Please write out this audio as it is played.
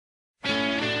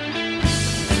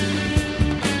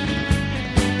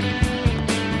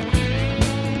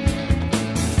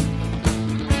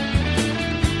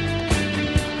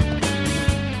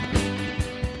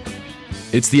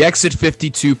It's the Exit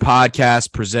 52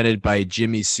 podcast presented by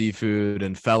Jimmy Seafood.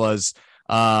 And fellas,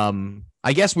 I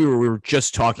guess we were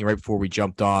just talking right before we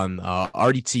jumped on.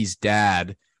 RDT's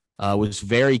dad was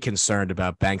very concerned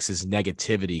about Banks's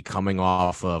negativity coming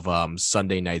off of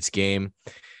Sunday night's game.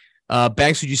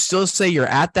 Banks, would you still say you're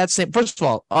at that same? First of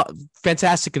all,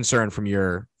 fantastic concern from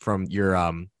your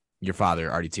father,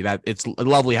 RDT. That it's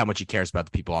lovely how much he cares about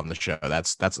the people on the show.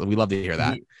 That's we love to hear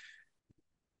that.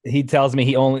 He tells me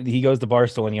he goes to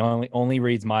Barstool and he only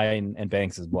reads mine and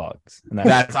Banks's blogs. And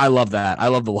I love that. I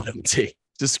love the loyalty.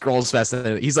 Just scrolls fast.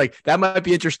 He's like, that might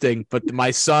be interesting, but my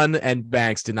son and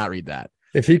Banks did not read that.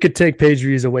 If he could take page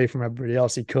views away from everybody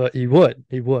else, he would,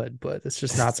 but it's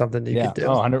just not something he could do.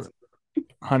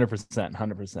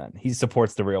 100%. He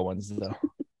supports the real ones though.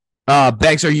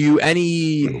 Banks, are you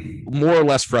any more or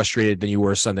less frustrated than you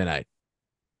were Sunday night?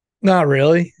 Not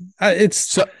really.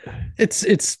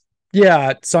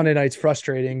 Yeah, Sunday night's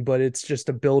frustrating, but it's just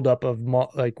a buildup of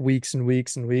weeks and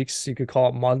weeks and weeks. You could call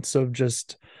it months of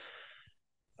just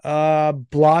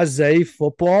blasé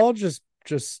football. Just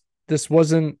this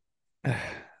wasn't.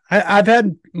 I've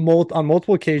had on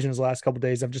multiple occasions the last couple of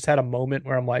days. I've just had a moment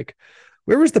where I'm like,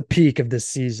 where was the peak of this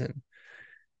season?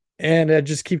 And I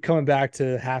just keep coming back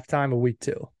to halftime of week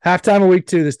two. Halftime of week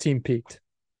two, this team peaked,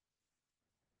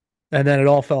 and then it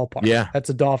all fell apart. Yeah, that's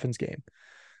a Dolphins game.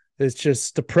 It's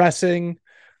just depressing.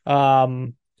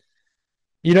 When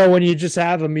you just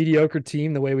have a mediocre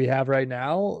team the way we have right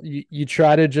now, you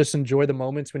try to just enjoy the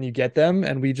moments when you get them.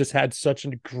 And we just had such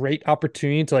a great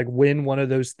opportunity to win one of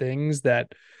those things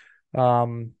that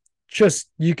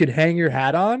just you could hang your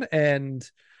hat on. And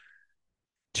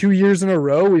 2 years in a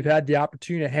row, we've had the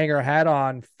opportunity to hang our hat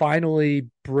on, finally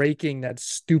breaking that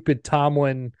stupid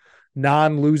Tomlin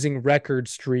non-losing record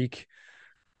streak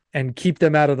and keep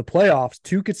them out of the playoffs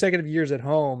 2 consecutive years at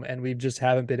home, and we just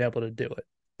haven't been able to do it.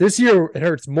 This year, it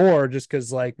hurts more just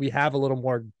because we have a little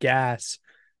more gas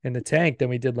in the tank than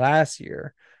we did last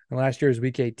year. And last year was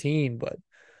week 18, but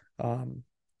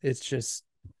it's just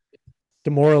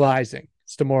demoralizing.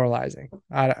 It's demoralizing.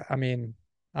 I mean,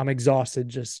 I'm exhausted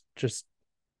just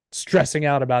stressing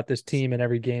out about this team and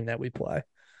every game that we play.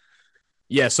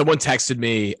 Yeah, someone texted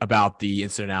me about the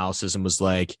instant analysis and was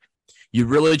like, you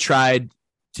really tried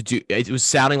to do it. Was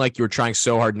sounding like you were trying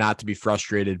so hard not to be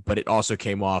frustrated, but it also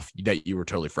came off that you were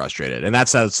totally frustrated. And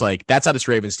that's how this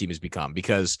Ravens team has become,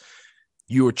 because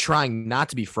you were trying not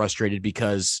to be frustrated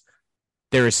because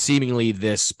there is seemingly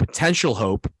this potential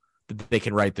hope that they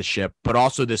can right the ship, but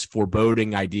also this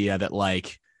foreboding idea that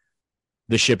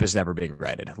the ship is never being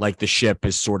righted. The ship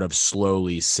is sort of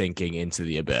slowly sinking into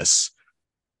the abyss.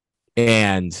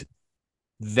 And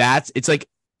it's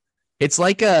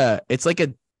like a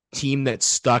team that's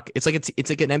stuck. It's like an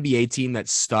NBA team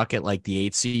that's stuck at the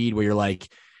 8th seed, where you're like,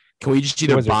 can we just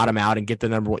either bottom out and get the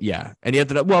number one? Yeah. And you have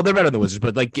to, well, they're better than the Wizards,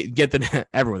 but get the,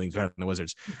 everyone thinks better than the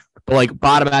Wizards, but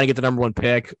bottom out and get the number one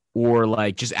pick,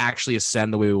 or just actually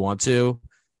ascend the way we want to.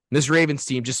 And this Ravens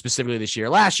team, just specifically this year,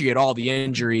 last year, you had all the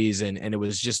injuries and it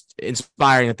was just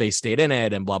inspiring that they stayed in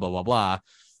it and blah, blah, blah, blah.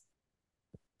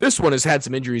 This one has had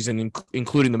some injuries, and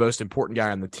including the most important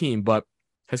guy on the team, but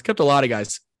has kept a lot of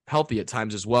guys healthy at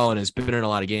times as well, and has been in a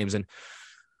lot of games. And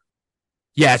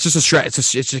yeah, it's just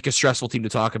it's just a stressful team to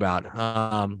talk about.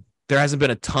 There hasn't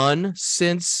been a ton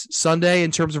since Sunday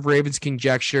in terms of Ravens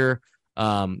conjecture.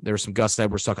 There was some Gus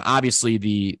Edwards talk. Obviously,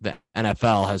 the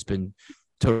NFL has been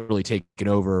totally taken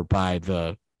over by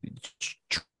the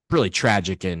really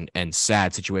tragic and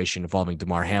sad situation involving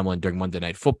Damar Hamlin during Monday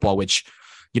Night Football, which,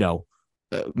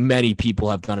 many people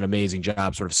have done an amazing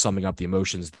job sort of summing up the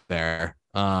emotions there,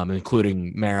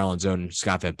 including Maryland's own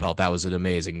Scott Van Pelt. That was an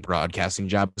amazing broadcasting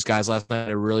job. This guy's last night,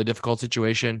 a really difficult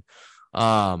situation.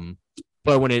 But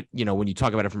when you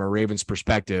talk about it from a Ravens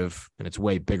perspective, and it's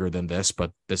way bigger than this,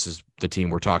 but this is the team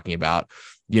we're talking about,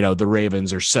 the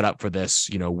Ravens are set up for this,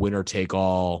 winner take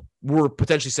all. We're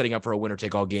potentially setting up for a winner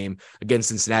take all game against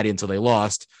Cincinnati until they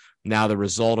lost. Now the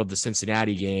result of the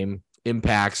Cincinnati game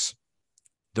impacts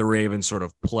the Ravens sort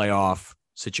of playoff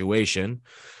situation.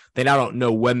 They now don't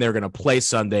know when they're going to play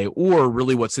Sunday, or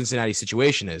really what Cincinnati's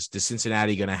situation is. Is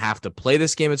Cincinnati going to have to play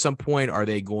this game at some point? Are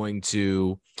they going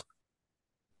to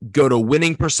go to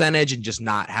winning percentage and just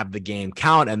not have the game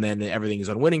count, and then everything is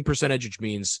on winning percentage, which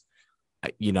means,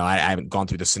 I haven't gone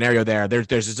through the scenario there.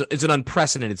 It's an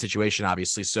unprecedented situation,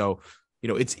 obviously. So,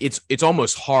 it's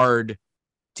almost hard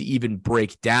to even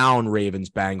break down Ravens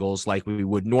Bengals like we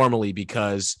would normally,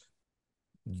 because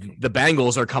the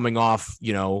Bengals are coming off,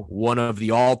 one of the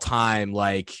all-time,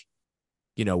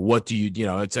 what do you,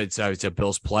 it's a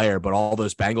Bills player, but all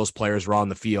those Bengals players were on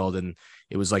the field, and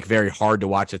it was very hard to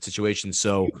watch that situation.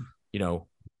 So,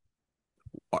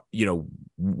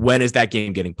 when is that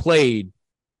game getting played?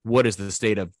 What is the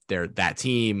state of that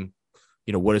team?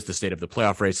 What is the state of the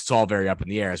playoff race? It's all very up in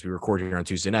the air as we record here on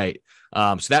Tuesday night.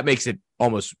 So that makes it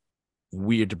almost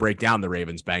weird to break down the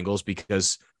Ravens Bengals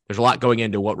because there's a lot going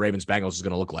into what Ravens Bengals is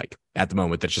going to look like at the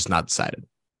moment. That's just not decided.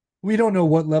 We don't know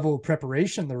what level of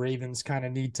preparation the Ravens kind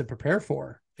of need to prepare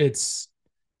for. It's,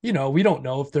 we don't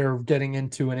know if they're getting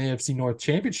into an AFC North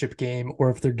championship game or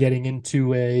if they're getting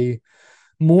into a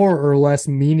more or less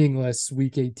meaningless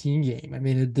Week 18 game. I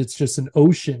mean, it's just an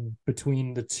ocean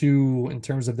between the two in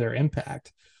terms of their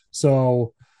impact.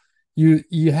 So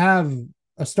you have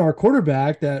a star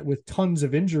quarterback that with tons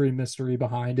of injury mystery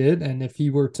behind it, and if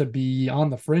he were to be on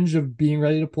the fringe of being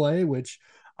ready to play, which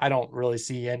I don't really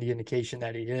see any indication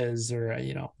that he is, or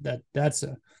that's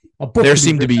a book there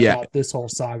seemed to be about this whole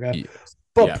saga.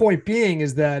 But point being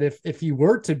is that if he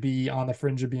were to be on the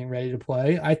fringe of being ready to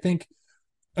play, I think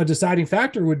a deciding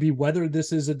factor would be whether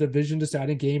this is a division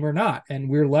deciding game or not. And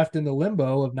we're left in the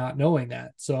limbo of not knowing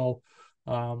that. So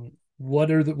what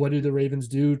do the Ravens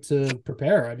do to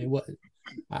prepare? I mean,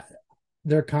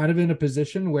 they're kind of in a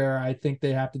position where I think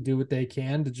they have to do what they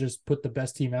can to just put the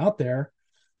best team out there.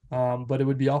 But it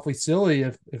would be awfully silly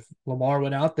if Lamar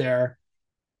went out there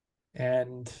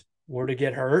and were to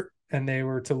get hurt and they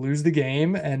were to lose the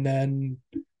game. And then,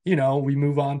 we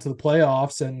move on to the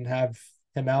playoffs and have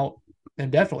him out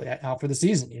indefinitely, out for the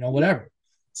season, whatever.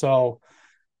 So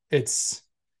this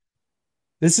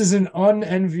is an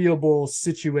unenviable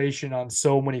situation on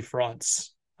so many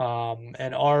fronts.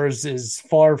 And ours is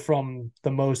far from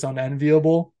the most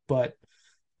unenviable, but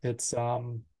it's,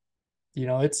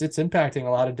 it's impacting a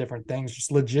lot of different things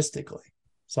just logistically.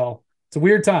 So it's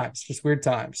weird times, just weird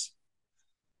times.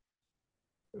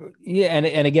 Yeah.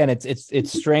 And again,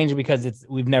 it's strange because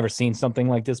we've never seen something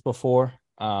like this before.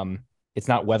 It's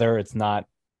not weather. It's not,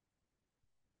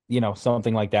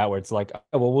 something like that where it's like,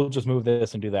 oh, well, we'll just move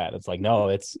this and do that. It's like,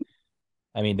 no,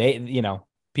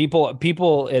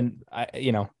 people and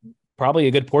probably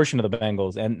a good portion of the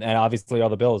Bengals and obviously all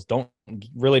the Bills don't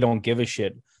give a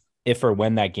shit if or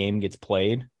when that game gets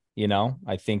played.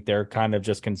 I think they're kind of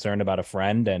just concerned about a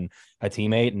friend and a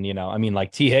teammate. And,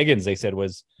 like T. Higgins, they said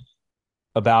was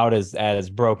about as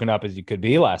broken up as you could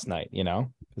be last night,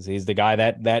 because he's the guy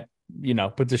that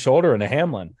puts a shoulder in a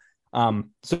Hamlin.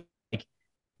 So like,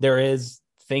 there is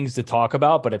things to talk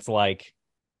about, but it's like,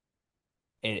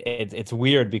 it's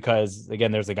weird because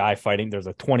again, there's a guy fighting. There's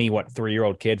a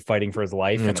 3-year-old kid fighting for his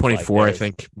life. And 24, I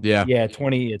think. Yeah. Yeah.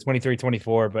 23,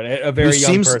 24, but a very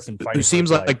young person fighting who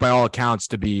seems like by all accounts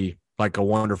to be like a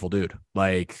wonderful dude.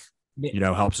 Like,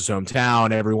 helps his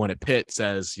hometown. Everyone at Pitt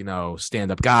says,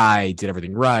 stand up guy, did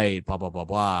everything right, blah, blah, blah,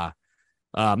 blah.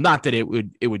 Not that it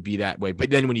would be that way,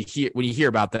 but then when you hear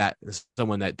about that,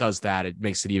 someone that does that, it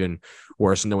makes it even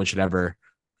worse. And no one should ever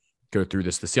go through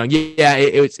this young. Yeah,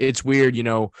 it's weird.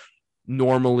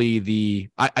 Normally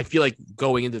I feel like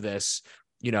going into this,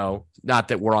 not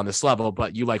that we're on this level,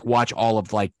 but you like watch all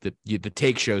of like the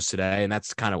take shows today, and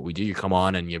that's kind of what we do. You come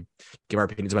on and you give our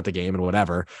opinions about the game and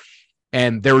whatever.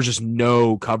 And there was just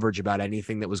no coverage about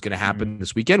anything that was going to happen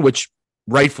this weekend, which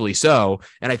rightfully so.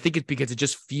 And I think it's because it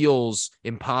just feels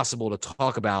impossible to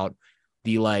talk about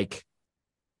the, like,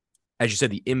 as you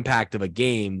said, the impact of a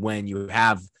game when you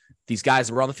have these guys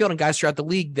that were on the field and guys throughout the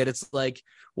league that it's like,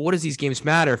 well, what does these games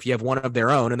matter if you have one of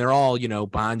their own and they're all,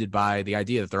 bonded by the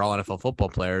idea that they're all NFL football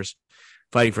players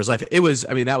fighting for his life.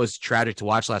 That was tragic to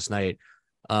watch last night.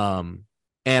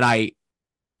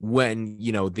 When,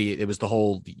 it was the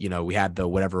whole, we had the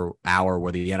whatever hour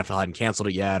where the NFL hadn't canceled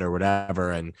it yet or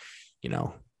whatever. And, the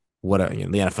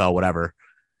NFL, whatever,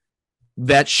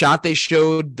 that shot they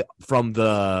showed from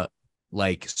the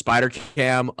like spider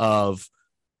cam of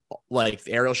like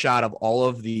the aerial shot of all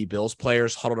of the Bills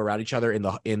players huddled around each other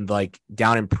in like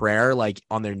down in prayer, like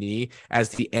on their knee as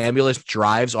the ambulance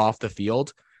drives off the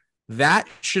field. That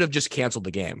should have just canceled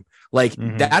the game. Like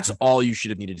that's all you should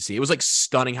have needed to see. It was like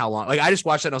stunning how long, like I just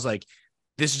watched that and I was like,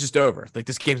 this is just over. Like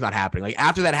this game's not happening. Like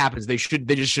after that happens, they just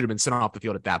should have been sent off the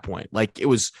field at that point. Like it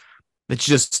was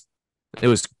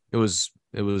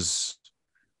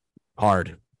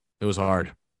hard. It was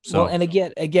hard. So, well, and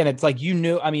again, it's like,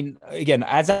 again,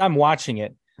 as I'm watching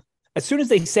it, as soon as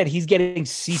they said he's getting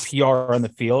CPR on the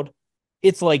field,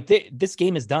 it's like this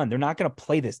game is done. They're not going to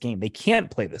play this game. They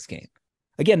can't play this game.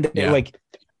 Again, like,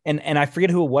 and I forget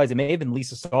who it was. It may have been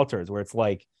Lisa Salters, where it's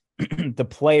like the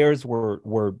players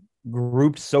were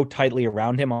grouped so tightly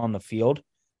around him on the field,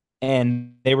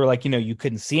 and they were like, you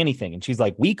couldn't see anything. And she's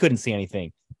like, we couldn't see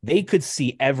anything. They could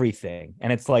see everything.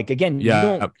 And it's like, again,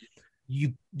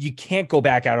 you can't go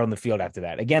back out on the field after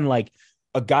that. Again, like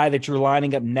a guy that you're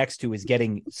lining up next to is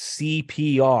getting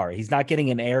CPR. He's not getting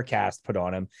an air cast put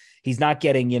on him. He's not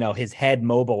getting, his head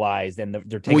mobilized and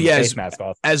they're taking the face mask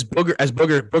off. As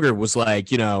Booger was like,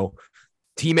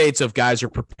 teammates of guys are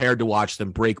prepared to watch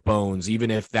them break bones, even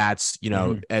if that's,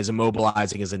 as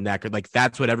immobilizing as a neck. Like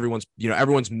that's what everyone's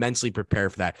mentally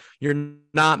prepared for that. You're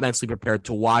not mentally prepared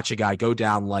to watch a guy go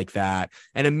down like that.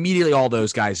 And immediately all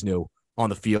those guys knew on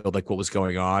the field, like what was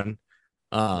going on.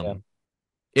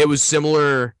 It was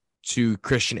similar to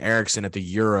Christian Eriksen at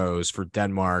the Euros for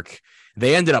Denmark.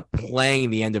 They ended up playing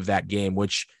the end of that game,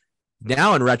 which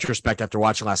now in retrospect, after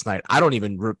watching last night, I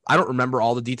don't remember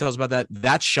all the details about that.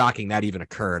 That's shocking that even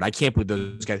occurred. I can't believe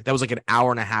those guys. That was like an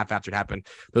hour and a half after it happened.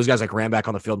 Those guys like ran back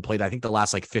on the field and played, I think, the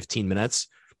last like 15 minutes.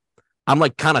 I'm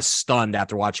like kind of stunned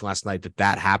after watching last night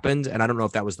that happened. And I don't know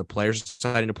if that was the players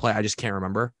deciding to play. I just can't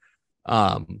remember.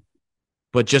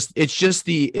 But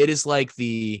it is like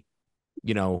the,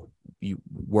 you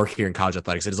work here in college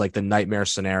athletics. It is like the nightmare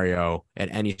scenario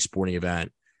at any sporting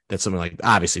event that something like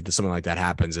that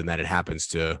happens, and that it happens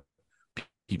to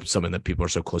people, something that people are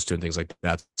so close to and things like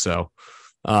that. So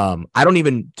I don't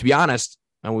even, to be honest,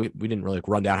 and we didn't really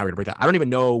run down how we're going to break that. I don't even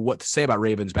know what to say about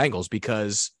Ravens Bengals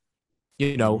because, if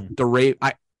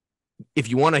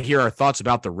you want to hear our thoughts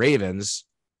about the Ravens,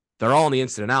 they're all in the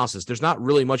instant analysis. There's not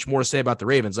really much more to say about the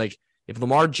Ravens. Like if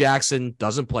Lamar Jackson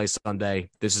doesn't play Sunday,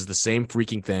 this is the same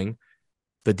freaking thing.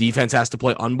 The defense has to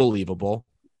play unbelievable.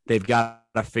 They've got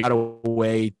to figure out a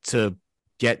way to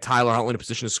get Tyler Huntley in a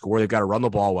position to score. They've got to run the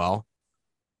ball well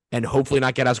and hopefully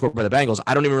not get outscored by the Bengals.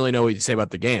 I don't even really know what to say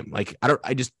about the game. Like,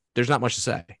 there's not much to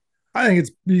say. I think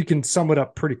you can sum it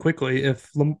up pretty quickly. If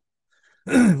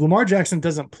Lamar Jackson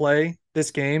doesn't play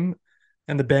this game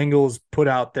and the Bengals put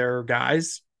out their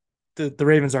guys, the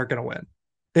Ravens aren't going to win.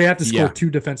 They have to score 2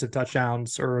 defensive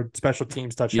touchdowns or a special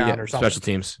teams touchdown or something. Special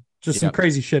teams. Just some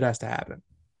crazy shit has to happen.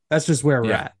 That's just where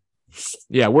we're at.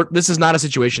 Yeah, this is not a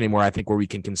situation anymore, I think, where we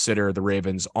can consider the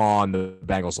Ravens on the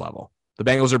Bengals level. The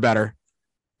Bengals are better.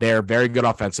 They're very good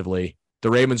offensively. The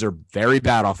Ravens are very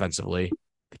bad offensively.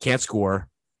 They can't score.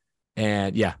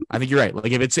 And yeah, I think you're right.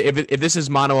 Like if this is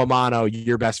mano a mano,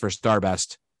 your best versus our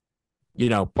best,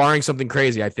 barring something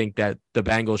crazy, I think that the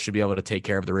Bengals should be able to take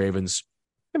care of the Ravens.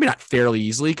 Maybe not fairly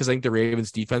easily, because I think the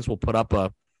Ravens defense will put up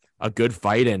a good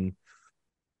fight and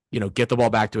get the ball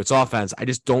back to its offense. I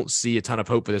just don't see a ton of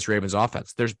hope for this Ravens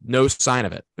offense. There's no sign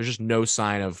of it. There's just no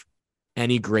sign of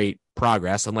any great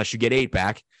progress unless you get 8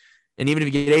 back. And even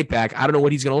if you get 8 back, I don't know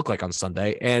what he's going to look like on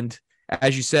Sunday. And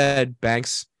as you said,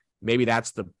 Banks, maybe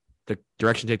that's the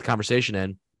direction to take the conversation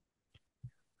in.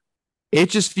 It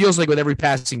just feels like with every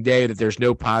passing day that there's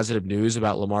no positive news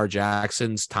about Lamar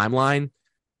Jackson's timeline.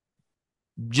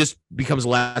 Just becomes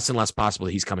less and less possible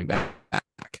that he's coming back.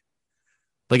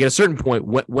 Like at a certain point,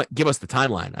 what give us the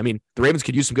timeline? I mean, the Ravens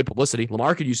could use some good publicity.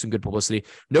 Lamar could use some good publicity.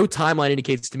 No timeline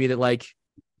indicates to me that like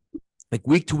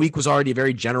week to week was already a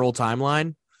very general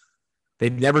timeline.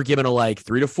 They've never given a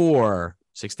 3 to 4,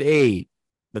 6 to 8,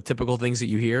 the typical things that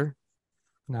you hear.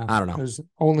 No, I don't know. There's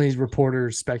only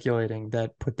reporters speculating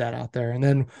that put that out there. And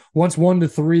then once 1 to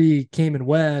 3 came and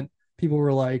went, people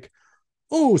were like,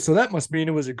 oh, so that must mean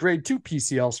it was a grade 2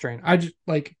 PCL strain.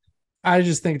 I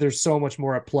just think there's so much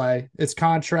more at play. It's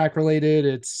contract related.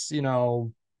 It's,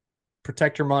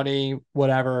 protect your money,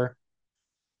 whatever.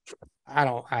 I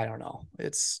don't know.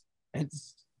 It's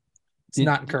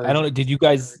not encouraging. I don't know.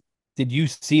 Did you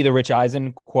see the Rich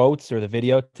Eisen quotes or the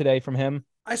video today from him?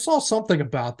 I saw something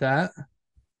about that.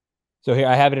 So here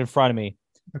I have it in front of me.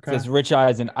 Okay. It says Rich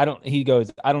Eisen. He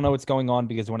goes, I don't know what's going on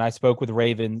because when I spoke with the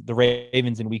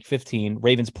Ravens in week 15,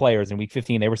 Ravens players in week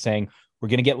 15, they were saying, we're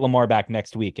going to get Lamar back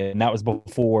next week. And that was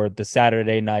before the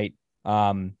Saturday night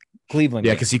Cleveland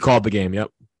game. Yeah, because he called the game.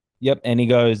 Yep. And he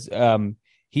goes,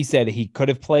 he said he could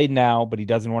have played now, but he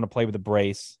doesn't want to play with a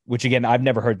brace, which again, I've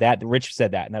never heard that. Rich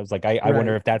said that. And I was like, I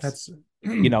wonder if that's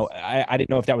I didn't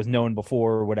know if that was known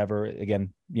before or whatever.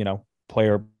 Again,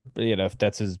 player, if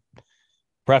that's his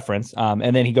preference.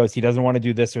 And then he goes, he doesn't want to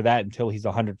do this or that until he's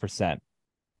 100%.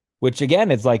 Which again,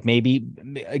 it's like maybe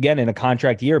again in a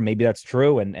contract year, maybe that's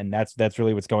true, and that's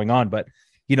really what's going on. But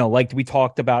like we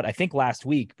talked about, I think last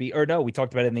week, we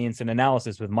talked about it in the instant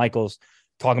analysis with Michael's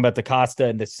talking about the Costa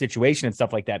and the situation and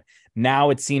stuff like that.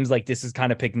 Now it seems like this is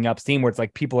kind of picking up steam, where it's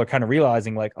like people are kind of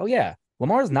realizing, like, oh yeah,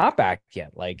 Lamar's not back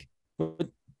yet. Like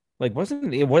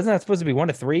wasn't that supposed to be 1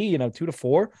 to 3? 2 to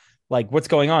 4? Like what's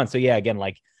going on? So yeah, again,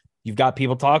 like you've got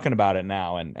people talking about it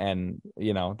now, and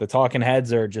the talking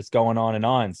heads are just going on and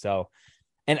on. So,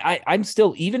 and I'm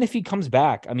still, even if he comes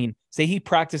back, I mean, say he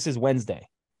practices Wednesday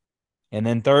and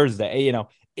then Thursday,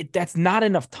 that's not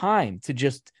enough time to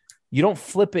just you don't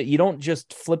flip it. You don't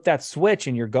just flip that switch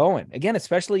and you're going again,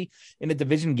 especially in a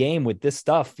division game with this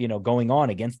stuff, going on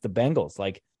against the Bengals,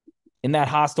 like in that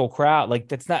hostile crowd. Like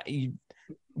that's not,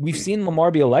 we've seen Lamar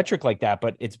be electric like that,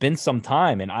 but it's been some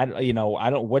time. And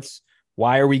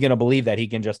why are we going to believe that he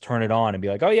can just turn it on and be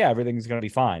like, oh yeah, everything's going to be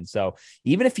fine. So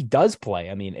even if he does play,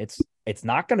 I mean, it's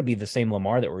not going to be the same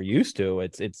Lamar that we're used to.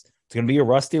 It's going to be a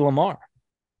rusty Lamar.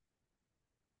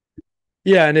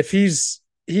 Yeah. And if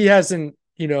he hasn't,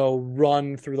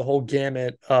 run through the whole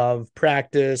gamut of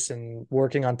practice and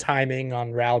working on timing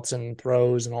on routes and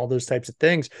throws and all those types of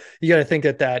things, you got to think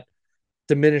that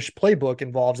diminished playbook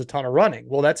involves a ton of running.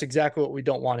 Well, that's exactly what we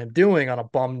don't want him doing on a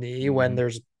bum knee when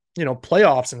there's,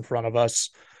 playoffs in front of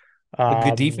us. A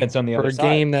good defense on the other side. For a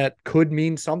game that could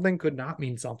mean something, could not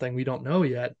mean something. We don't know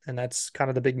yet. And that's kind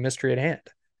of the big mystery at hand.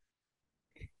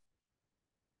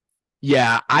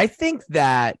 Yeah, I think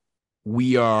that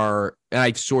we sort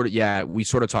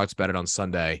of talked about it on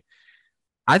Sunday.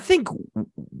 I think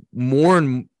more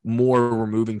and more we're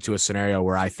moving to a scenario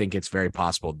where I think it's very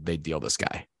possible they deal this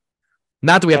guy.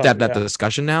 Not that we have to have that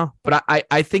discussion now, but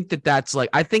I think that's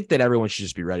I think that everyone should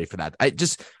just be ready for that.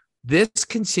 This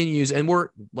continues, and we're,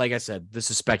 like I said, this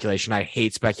is speculation. I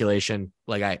hate speculation.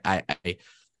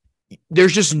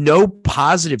 There's just no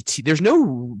positive. There's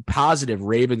no positive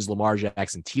Ravens Lamar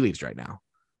Jackson tea leaves right now.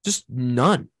 Just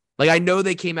none. I know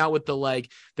they came out with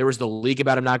there was the leak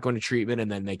about him not going to treatment,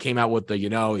 and then they came out with the,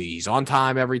 he's on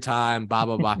time every time, blah,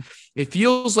 blah, blah. It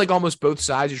feels like almost both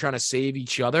sides are trying to save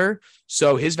each other.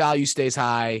 So his value stays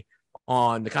high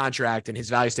on the contract and his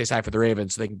value stays high for the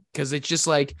Ravens. Because it's just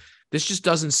this just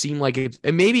doesn't seem like it.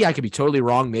 And maybe I could be totally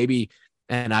wrong. Maybe,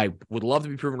 and I would love to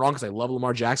be proven wrong because I love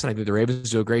Lamar Jackson. I think the Ravens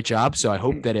do a great job. So I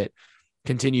hope that it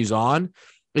continues on.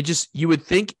 You would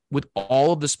think with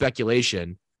all of the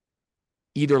speculation,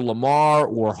 either Lamar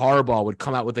or Harbaugh would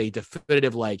come out with a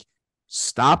definitive,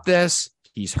 stop this.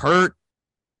 He's hurt.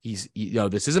 This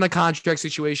isn't a contract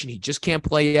situation. He just can't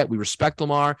play yet. We respect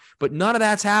Lamar, but none of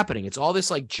that's happening. It's all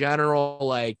this general,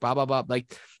 blah, blah, blah.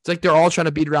 It's they're all trying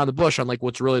to beat around the bush on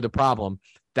what's really the problem.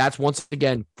 That's once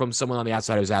again from someone on the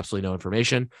outside who has absolutely no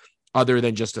information other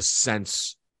than just a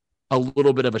sense, a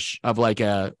little bit of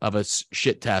a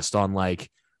shit test on what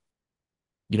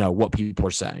people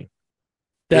are saying.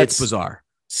 It's bizarre.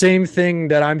 Same thing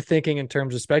that I'm thinking in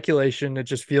terms of speculation. It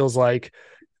just feels like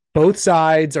both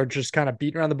sides are just kind of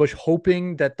beating around the bush,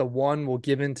 hoping that the one will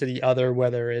give in to the other,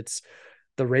 whether it's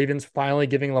the Ravens finally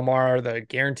giving Lamar the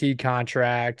guaranteed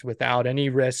contract without any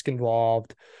risk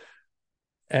involved,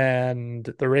 and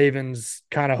the Ravens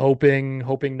kind of hoping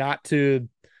not to,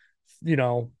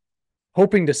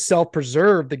 hoping to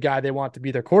self-preserve the guy they want to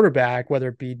be their quarterback, whether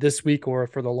it be this week or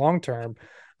for the long term.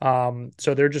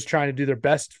 So they're just trying to do their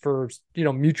best for,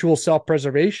 mutual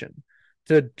self-preservation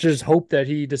to just hope that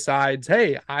he decides,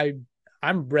 hey, I'm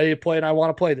ready to play and I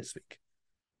want to play this week.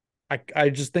 I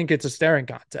just think it's a staring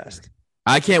contest.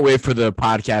 I can't wait for the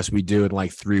podcast we do in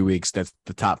 3 weeks. That's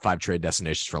the top 5 trade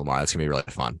destinations for Lamar. That's gonna be really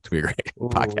fun. It's gonna be a great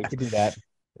podcast. We could do that.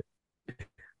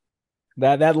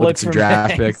 That look from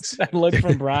draft picks. That look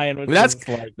from Brian. That's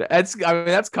coming.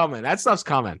 That stuff's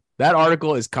coming. That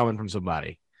article is coming from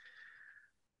somebody.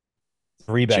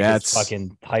 Rebeck is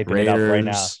fucking typing Raiders, it up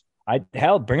right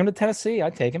now. Bring him to Tennessee.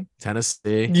 I'd take him.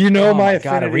 Tennessee. My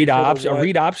God, a read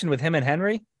option with him and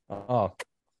Henry. Oh,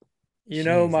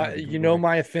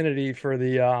 my affinity for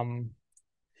the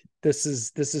this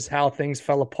is how things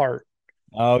fell apart.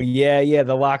 Oh yeah.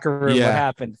 The locker room. Yeah. What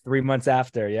happened 3 months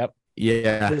after? Yep.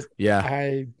 Yeah.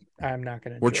 I'm not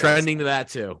gonna. We're trending to that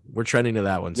too. We're trending to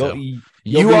that one too.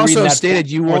 You also stated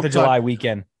you 4th of July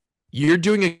weekend. You're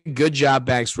doing a good job,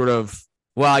 Banks. Sort of.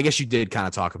 Well, I guess you did kind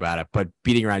of talk about it, but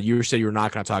beating around, you said you were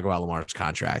not going to talk about Lamar's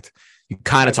contract. You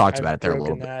kind of talked about it there a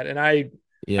little bit. And I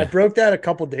broke that a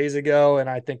couple days ago, and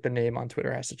I think the name on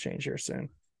Twitter has to change here soon.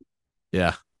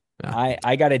 Yeah.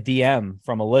 I got a DM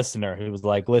from a listener who was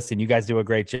like, listen, you guys do a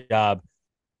great job.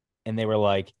 And they were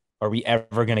like, are we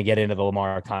ever going to get into the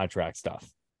Lamar contract stuff?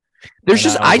 There's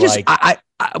I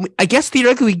guess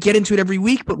theoretically we get into it every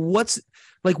week, but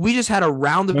we just had a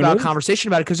roundabout conversation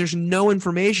about it because there's no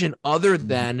information other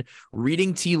than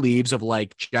reading tea leaves of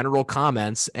general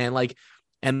comments and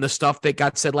the stuff that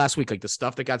got said last week, the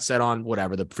stuff that got said on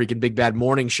whatever, the freaking Big Bad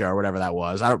Morning Show or whatever that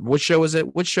was. What show was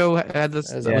it? What show had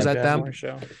this? Was that them?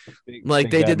 Show. They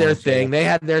did their thing. Show. They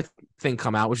had their thing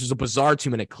come out, which was a bizarre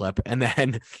 2-minute clip. And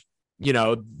then,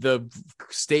 the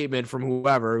statement from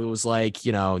whoever was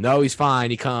no, he's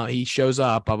fine. He shows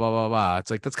up, blah, blah, blah, blah.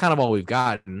 It's that's kind of all we've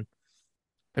gotten.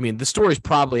 I mean, the story's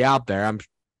probably out there. I'm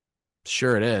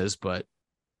sure it is, but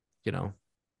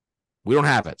We don't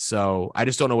have it. So I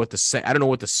just don't know what to say. I don't know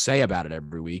what to say about it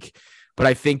every week. But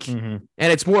I think, and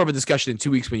it's more of a discussion in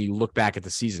 2 weeks when you look back at the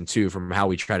season too, from how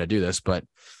we try to do this. But,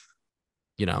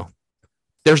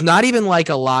 there's not even like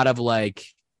a lot of like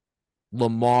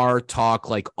Lamar talk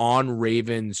like on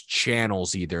Ravens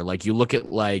channels either. Like you look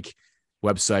at like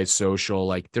websites, social,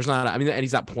 like there's not, and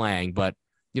he's not playing, but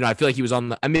I feel like he was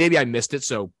on maybe I missed it.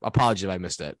 So apologies if I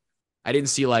missed it. I didn't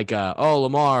see like,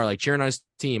 Lamar, like cheering on his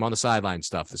team on the sideline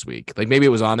stuff this week. Like maybe it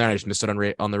was on there. I just missed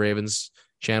it on the Ravens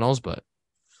channels, but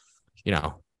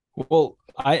Well,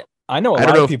 I know a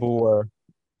lot of people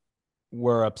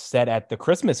were upset at the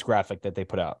Christmas graphic that they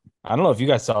put out. I don't know if you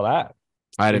guys saw that.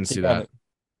 I didn't see that.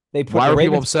 They put the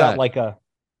Ravens out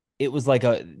it was like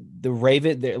the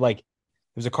Raven, like it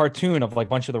was a cartoon of like a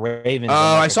bunch of the Ravens. Oh,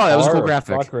 I saw that. It was a cool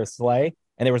graphic. Or a sleigh,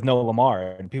 and there was no Lamar,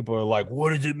 and people are like,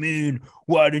 "What does it mean?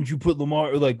 Why didn't you put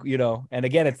Lamar?" Like, and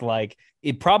again, it's like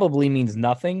it probably means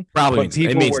nothing. But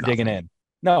people were digging in.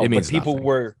 No, but people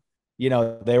were,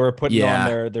 they were putting on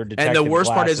their detective and the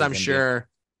worst part is, I'm and sure,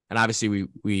 and obviously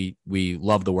we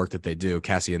love the work that they do.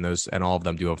 Cassie and all of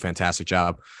them do a fantastic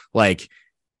job. Like,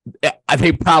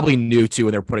 they probably knew too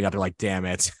when they're putting out. They're like, "Damn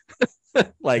it!"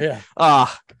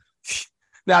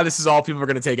 Now this is all people are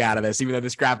going to take out of this, even though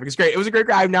this graphic is great. It was a great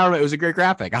graphic. Now it was a great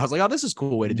graphic. I was like, "Oh, this is a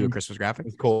cool way to do a Christmas graphic."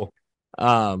 It's cool.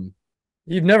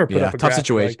 You've never put up a tough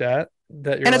situation like that.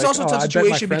 You're and it's also a tough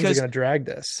situation because are going to drag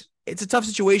this. It's a tough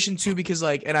situation too because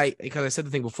because I said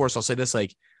the thing before, so I'll say this: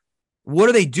 like, what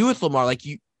do they do with Lamar? Like,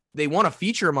 they want to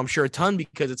feature him, I'm sure, a ton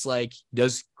because it's like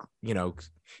does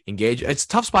engage. It's a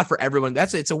tough spot for everyone.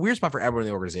 It's a weird spot for everyone in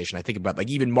the organization. I think about like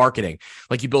even marketing.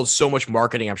 Like you build so much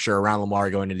marketing, I'm sure, around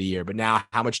Lamar going into the year. But now,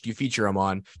 how much do you feature him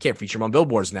on? Can't feature him on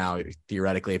billboards now,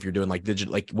 theoretically, if you're doing like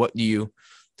digital. Like what do you?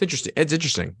 It's interesting. It's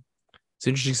interesting. It's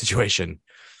an interesting situation.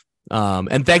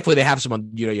 And thankfully they have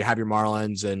someone. You have your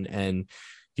Marlins and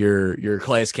your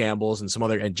Calais Campbells and some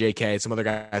other and JK, some other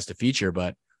guys to feature.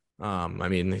 But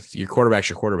your quarterback's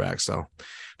your quarterback. So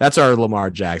that's our Lamar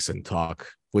Jackson talk,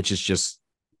 which is just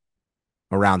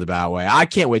a roundabout way. I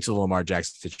can't wait till the Lamar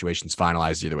Jackson situation's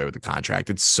finalized either way with the contract.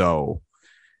 It's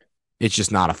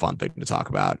just not a fun thing to talk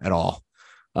about at all.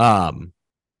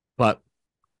 But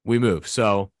we move.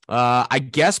 So I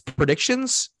guess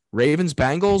predictions, Ravens,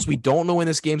 Bengals. We don't know when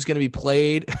this game's going to be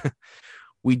played.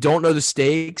 We don't know the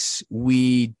stakes.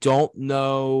 We don't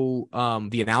know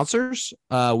the announcers.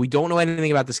 We don't know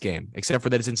anything about this game except for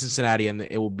that it's in Cincinnati and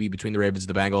it will be between the Ravens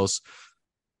and the Bengals.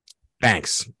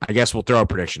 Thanks. I guess we'll throw a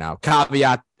prediction out.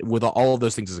 Caveat with all of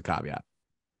those things as a caveat.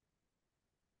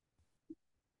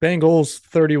 Bengals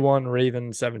 31,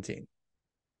 Ravens 17.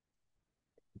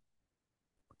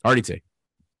 RDT.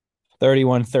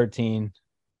 31-13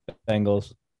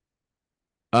 Bengals.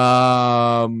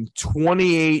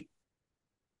 28-10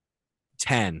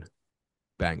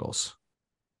 Bengals.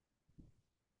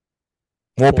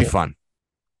 Won't be fun.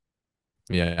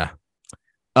 Yeah.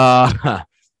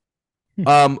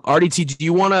 RDT, do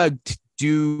you want to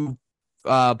do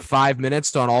 5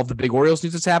 minutes on all of the big Orioles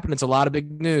news that's happened? It's a lot of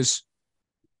big news.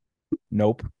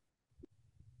 Nope.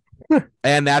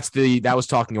 And that was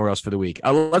talking Orioles for the week.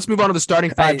 Let's move on to the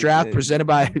starting five draft presented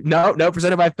by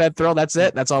Fed Thrill. That's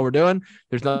it. That's all we're doing.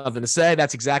 There's nothing to say.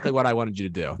 That's exactly what I wanted you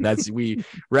to do. We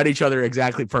read each other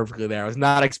exactly perfectly there. I was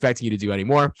not expecting you to do any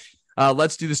more.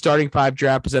 Let's do the starting five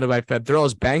draft presented by Fed Thrill.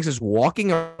 As Banks is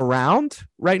walking around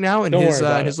right now in his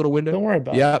little window. Don't worry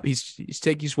about it. Yeah,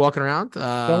 he's walking around.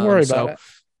 Don't worry about it.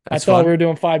 I thought we were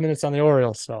doing 5 minutes on the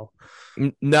Orioles, so.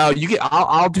 No, you get.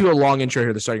 I'll do a long intro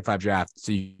here. The starting five draft,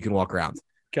 so you can walk around.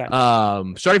 Okay.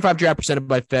 Starting five draft presented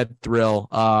by Fed Thrill.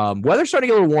 Weather starting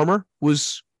to get a little warmer.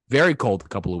 Was very cold a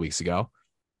couple of weeks ago.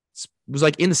 It was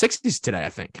like in the 60s today, I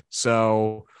think.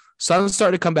 So sun's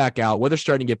starting to come back out. Weather's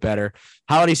starting to get better.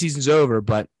 Holiday season's over,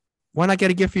 but why not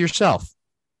get a gift for yourself?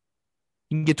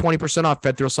 You can get 20% off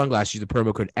Fed Thrill sunglasses. Use the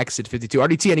promo code EXIT52.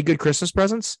 RDT, any good Christmas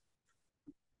presents?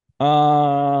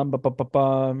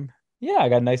 Yeah, I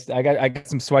got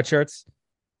some sweatshirts.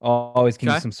 Always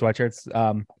give me some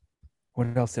sweatshirts.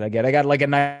 What else did I get? I got like a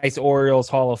nice Orioles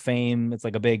Hall of Fame. It's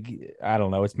like a big, I don't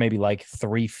know, it's maybe like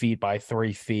 3 feet by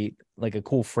 3 feet, like a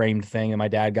cool framed thing that my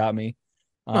dad got me.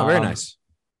 Oh, very nice.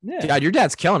 Yeah. Dad, your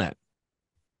dad's killing it.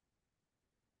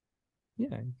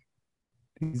 Yeah.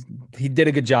 He did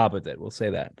a good job with it. We'll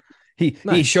say that.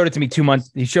 He showed it to me 2 months.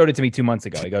 He showed it to me 2 months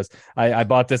ago. He goes, I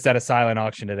bought this at a silent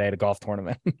auction today at a golf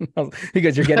tournament. He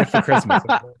goes, you're getting it for Christmas.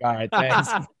 Like, all right,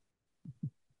 thanks.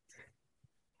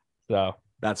 So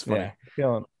that's funny.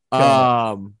 Yeah,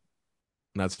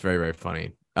 that's very, very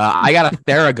funny. I got a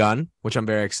Theragun, which I'm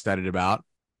very excited about.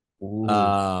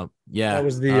 Yeah.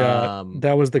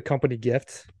 That was the company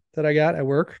gift that I got at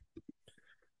work.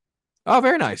 Oh,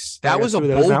 very nice. I That got was a two of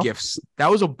those bowl now. gift. That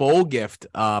was a bowl gift.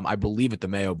 I believe at the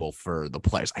Mayo Bowl for the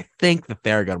players. I think the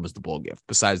Theragun was the bowl gift,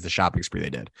 besides the shopping spree they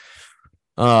did.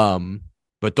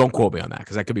 But don't quote me on that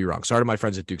because that could be wrong. Sorry to my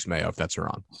friends at Duke's Mayo if that's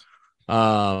wrong.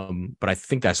 But I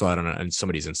think I saw it on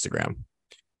somebody's Instagram.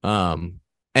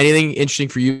 Anything interesting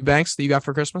for you, Banks, that you got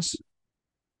for Christmas?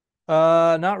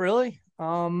 Not really.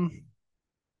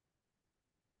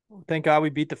 Thank God we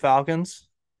beat the Falcons.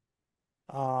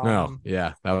 No,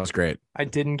 yeah, that was great. I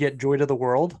didn't get Joy to the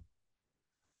World.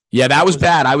 Yeah, that was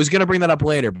bad. I was gonna bring that up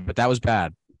later, but that was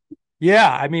bad.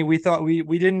 Yeah, I mean, we thought we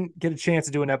didn't get a chance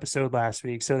to do an episode last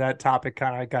week, so that topic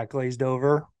kind of got glazed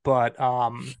over. But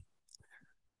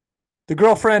the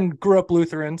girlfriend grew up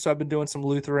Lutheran, so I've been doing some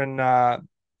Lutheran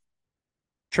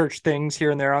church things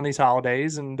here and there on these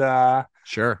holidays, and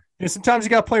Sure. you know, sometimes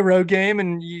you got to play road game,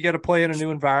 and you got to play in a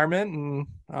new environment,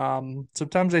 and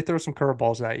sometimes they throw some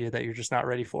curveballs at you that you're just not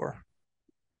ready for.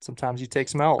 Sometimes you take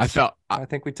some L's. I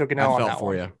think we took an L on that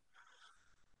one. You.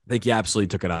 I think you absolutely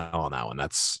took an L on that one.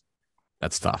 That's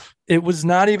tough. It was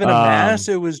not even a mass.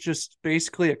 It was just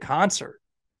basically a concert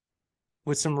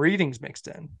with some readings mixed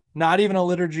in. Not even a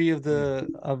liturgy of the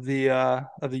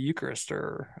Eucharist,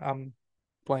 or I'm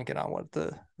blanking on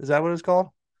is that what it's called?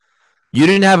 You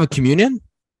didn't have a communion?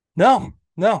 No.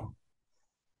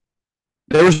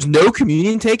 There was no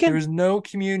communion taken? There was no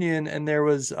communion, and there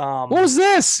was what was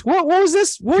this? What was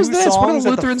this? What was this? What are the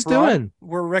Lutherans doing?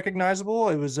 Were recognizable.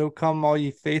 It was "O Come All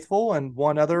Ye Faithful" and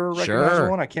one other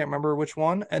recognizable one. I can't remember which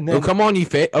one. And then "O Come All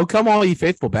Ye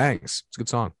Faithful" bangs. It's a good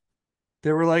song.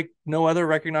 There were like no other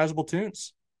recognizable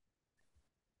tunes.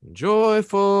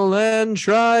 Joyful and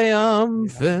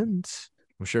triumphant. Yeah.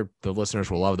 I'm sure the listeners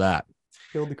will love that.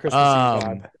 Killed the Christmas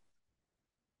vibe.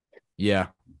 Yeah,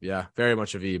 very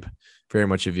much a Veeb. Very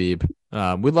much a Veeb.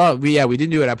 We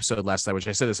didn't do an episode last night, which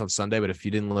I said this on Sunday, but if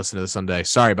you didn't listen to the Sunday,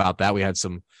 sorry about that. We had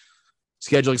some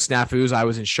scheduling snafus. I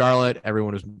was in Charlotte.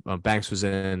 Everyone was Banks was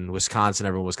in Wisconsin.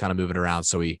 Everyone was kind of moving around.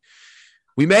 So we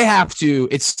may have to.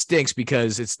 It stinks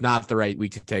because it's not the right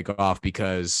week to take off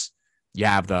because you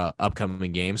have the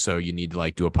upcoming game. So you need to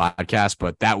like do a podcast,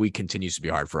 but that week continues to be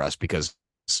hard for us because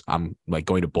I'm like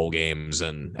going to bowl games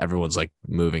and everyone's like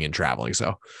moving and traveling.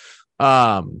 So,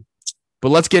 but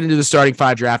let's get into the starting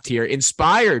five draft here,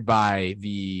 inspired by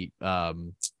the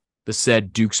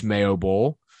said Duke's Mayo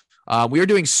Bowl. We are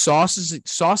doing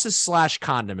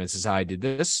sauces/condiments is how I did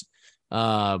this.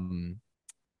 That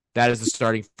is the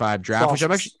starting five draft, which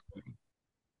I'm actually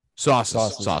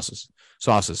sauces.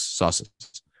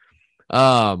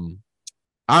 I'm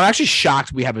actually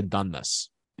shocked we haven't done this.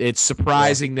 It's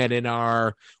surprising that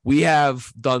we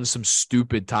have done some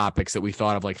stupid topics that we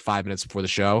thought of like 5 minutes before the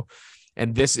show.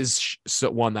 And this is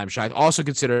one that I'm shocked. Also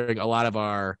considering a lot of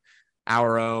our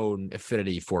own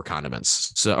affinity for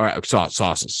condiments. So, all right,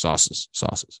 sauces. So,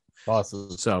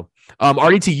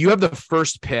 RDT, you have the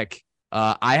first pick.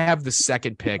 I have the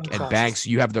second pick, and Banks,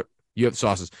 you have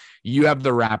sauces. You have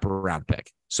the wraparound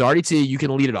pick. So, RDT, you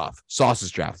can lead it off. Sauces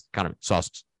draft, condiment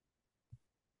sauces.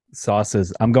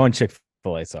 Sauces. I'm going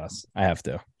Chick-fil-A sauce. I have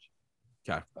to.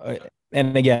 Okay.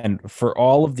 And again, for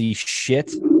all of the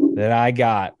shit that I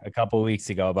got a couple of weeks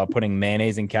ago about putting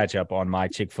mayonnaise and ketchup on my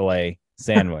Chick-fil-A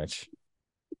sandwich,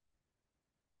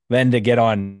 then to get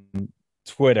on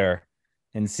Twitter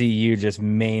and see you just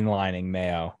mainlining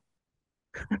mayo,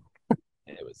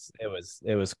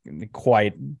 it was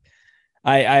quite.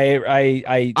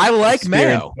 I like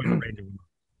mayo.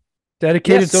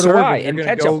 Dedicated so do I, and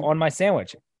ketchup on my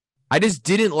sandwich. I just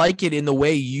didn't like it in the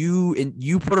way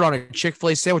you put it on a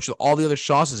Chick-fil-A sandwich with all the other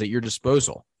sauces at your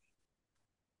disposal.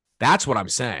 That's what I'm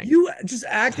saying. You just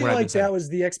acting like that was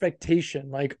the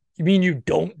expectation. Like, you mean you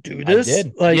don't do this? I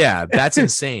did. Like, yeah, that's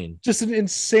insane. Just an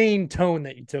insane tone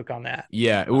that you took on that.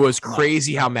 Yeah, it was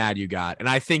crazy how mad you got. And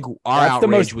I think our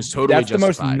outrage was totally justified.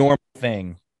 That's the most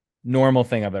normal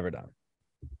thing I've ever done.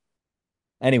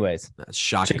 Anyways. That's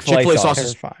shocking. Chick-fil-A sauce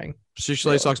is terrifying.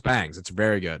 Chick-fil-A sauce bangs. It's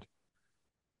very good.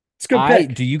 It's good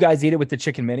pick. Do you guys eat it with the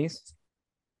chicken minis?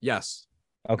 Yes.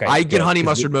 Okay. I get honey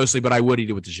mustard mostly, but I would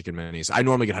eat it with the chicken minis. I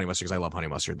normally get honey mustard because I love honey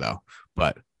mustard, though.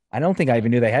 But I don't think I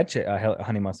even knew they had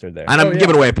honey mustard there. And I'm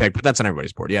giving away a pick, but that's on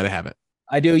everybody's board. Yeah, they have it.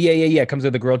 I do. Yeah. It comes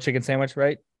with a grilled chicken sandwich,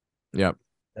 right? Yep.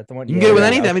 That's the one. You can get it with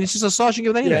anything. I mean, it's just a sauce you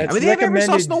can get with anything. Yeah, I mean, they have every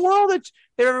sauce in the world.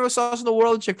 They have every sauce in the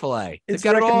world at Chick-fil-A. It's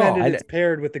got recommended it all. It's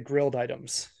paired with the grilled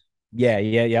items. Yeah.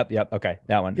 Yep. Okay,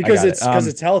 that one. Because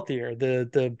it's healthier.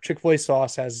 The Chick-fil-A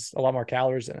sauce has a lot more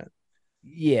calories in it.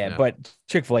 Yeah, but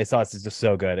Chick-fil-A sauce is just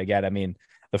so good. Again, I mean,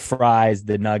 the fries,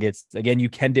 the nuggets. Again, you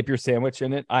can dip your sandwich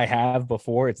in it. I have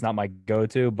before. It's not my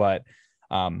go-to, but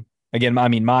again, I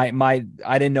mean, my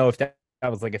I didn't know if that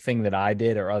was like a thing that I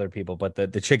did or other people, but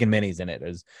the chicken minis in it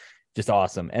is just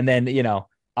awesome. And then,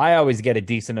 I always get a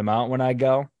decent amount when I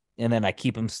go, and then I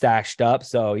keep them stashed up.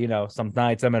 So, some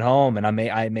nights I'm at home and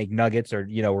I make nuggets, or,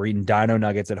 we're eating dino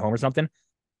nuggets at home or something.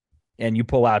 And you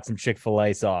pull out some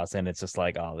Chick-fil-A sauce and it's just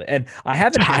like, and I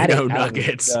haven't had Dino it.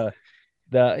 nuggets.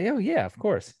 Yeah, of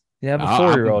course. You have a Oh,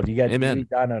 4-year-old, you got to amen. eat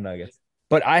dino nuggets.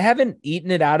 But I haven't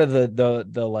eaten it out of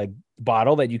the like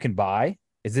bottle that you can buy.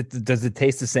 Does it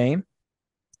taste the same?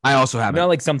 I also haven't.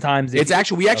 Like sometimes we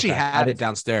actually okay, have it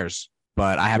downstairs,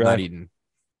 but I have not eaten.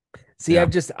 See, yeah.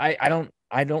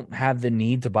 I don't have the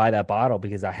need to buy that bottle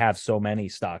because I have so many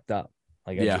stocked up.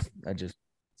 Like I just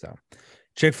so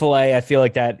Chick-fil-A, I feel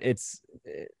like that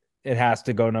it has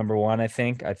to go number one. I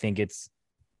think it's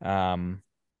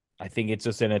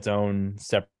just in its own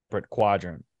separate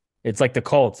quadrant. It's like the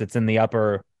Colts. It's in the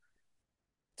upper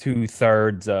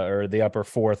 2/3 or the upper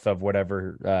fourth of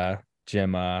whatever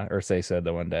Jim Irsay said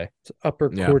the one day. It's upper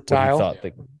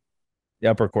quartile. The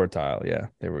upper quartile. Yeah,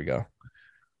 there we go.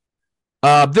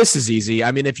 This is easy.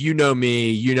 I mean, if you know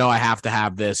me, I have to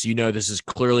have this. This is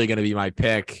clearly going to be my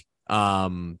pick.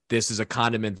 This is a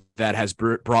condiment that has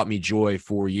brought me joy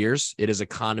for years. It is a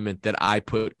condiment that I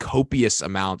put copious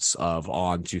amounts of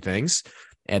onto things,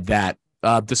 and that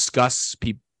disgusts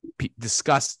people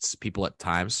at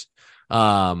times.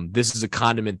 This is a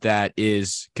condiment that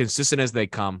is consistent as they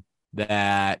come,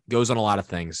 that goes on a lot of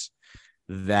things,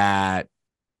 that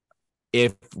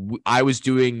if I was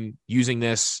using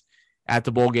this at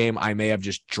the bowl game, I may have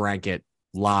just drank it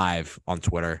live on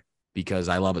Twitter because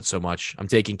I love it so much. I'm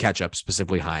taking ketchup,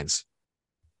 specifically Heinz.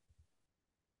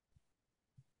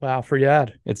 Wow, for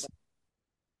Yad. It's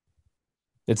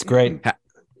great.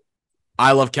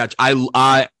 I love ketchup. I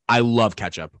love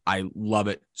ketchup. I love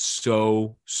it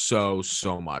so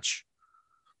much.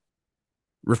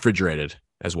 Refrigerated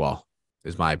as well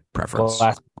is my preference.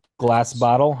 Glass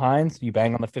bottle, Heinz. You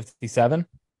bang on the 57?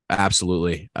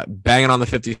 Absolutely. Banging on the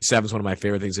 57 is one of my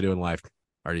favorite things to do in life.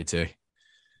 RDT.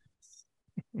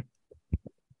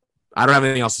 I don't have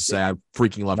anything else to say. I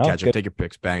freaking love ketchup. Good. Take your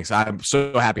picks, Banks. I'm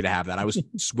so happy to have that. I would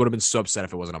have been so upset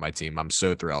if it wasn't on my team. I'm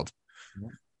so thrilled.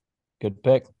 Good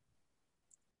pick.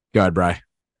 Go ahead, Bri.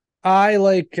 I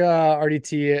like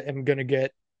RDT. I'm going to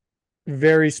get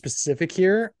very specific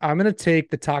here. I'm going to take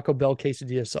the Taco Bell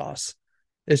quesadilla sauce.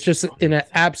 It's just an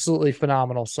absolutely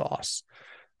phenomenal sauce.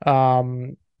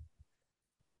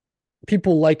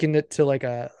 People liken it to like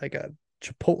a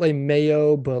Chipotle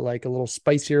mayo, but like a little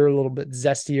spicier, a little bit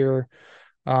zestier.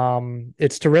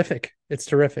 It's terrific. It's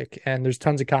terrific. And there's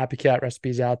tons of copycat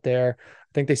recipes out there.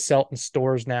 I think they sell it in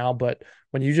stores now, but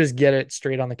when you just get it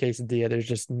straight on the quesadilla, there's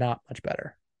just not much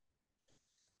better.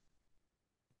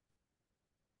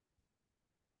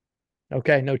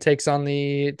 Okay, no takes on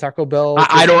the Taco Bell.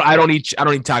 I don't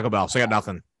eat Taco Bell, so I got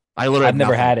nothing. I've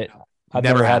never had it. I've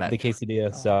never had the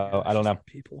quesadilla, so I don't know.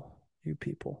 You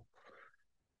people.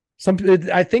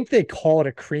 I think they call it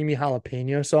a creamy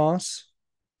jalapeno sauce.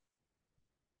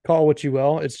 Call it what you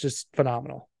will. It's just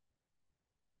phenomenal.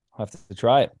 I'll have to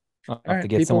try it. I'll have to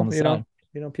get some on the side.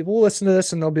 People will listen to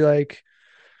this and they'll be like,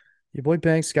 your boy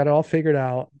Banks got it all figured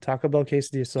out. Taco Bell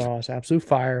quesadilla sauce, absolute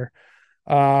fire.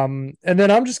 And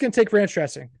then I'm just going to take ranch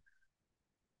dressing.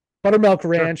 Buttermilk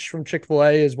ranch from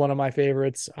Chick-fil-A is one of my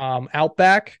favorites.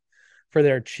 Outback for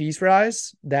their cheese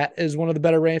fries. That is one of the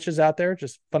better ranches out there.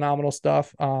 Just phenomenal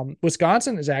stuff.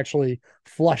 Wisconsin is actually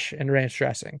flush in ranch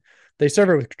dressing. They serve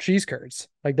it with cheese curds.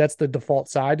 Like that's the default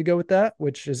side to go with that,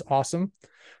 which is awesome.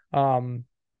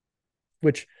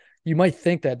 Which you might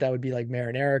think that would be like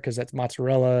marinara because that's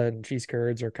mozzarella and cheese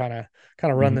curds are kind of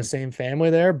run the same family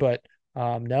there. But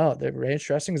no, the ranch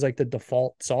dressing is like the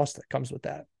default sauce that comes with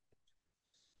that.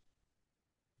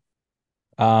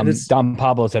 Don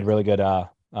Pablo's had really good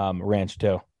ranch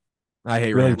too. I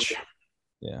hate ranch.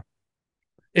 Yeah.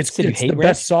 It's the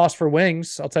best sauce for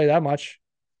wings. I'll tell you that much.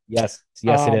 Yes,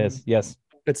 it is. Yes.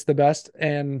 It's the best.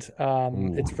 And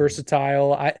it's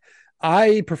versatile.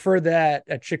 I prefer that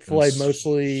at Chick-fil-A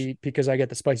mostly because I get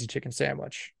the spicy chicken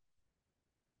sandwich.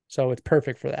 So it's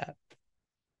perfect for that.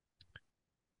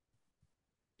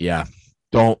 Yeah.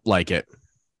 Don't like it.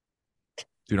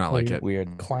 Do not like it.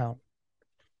 Weird clown.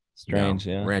 Strange.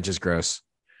 No, yeah. Ranch is gross.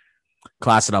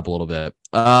 Class it up a little bit.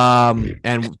 And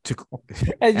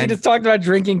you just talked about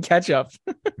drinking ketchup.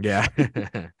 Yeah.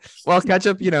 Well,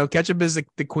 ketchup, ketchup is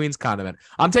the queen's condiment.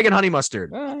 I'm taking honey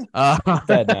mustard.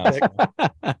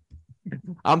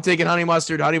 I'm taking honey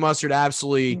mustard. Honey mustard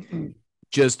absolutely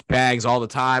just bangs all the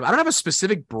time. I don't have a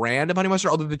specific brand of honey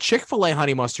mustard, although the Chick-fil-A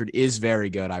honey mustard is very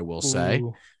good, I will say.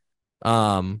 You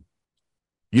don't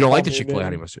like the Chick-fil-A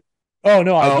honey mustard? Oh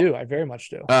no, I Oh, do. I very much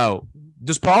do. oh,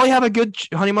 does Paulie have a good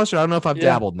honey mustard? I don't know if I've Yeah,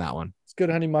 dabbled in that one. it's good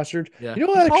honey mustard. Yeah, You know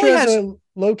what actually Paulie has has a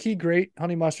low key great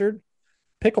honey mustard? who?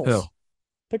 Pickles.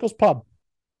 Pickles Pub.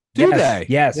 Do Yes, they?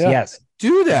 yes, Yeah, yes,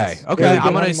 Do they? yes. Okay, really I'm good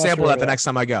gonna honey sample mustard that over the there. next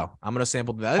time I go. I'm gonna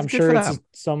sample that. That's I'm good sure for it's them.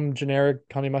 some generic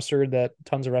honey mustard that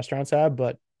tons of restaurants have,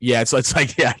 but Yeah, it's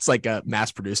like a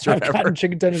mass produced or I've gotten whatever.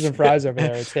 chicken tenders and fries over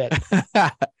there. It's hit.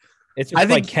 It's I just like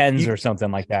think Ken's you, or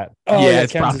something like that. Oh yeah, yeah,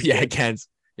 it's Ken's probably is yeah, good. Ken's.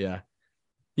 Yeah,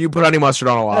 you put honey mustard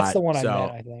on a That's lot, the one I meant.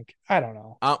 so I think. I don't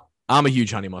know. I'm a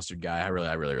huge honey mustard guy. I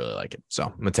really like it. So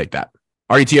I'm gonna take that.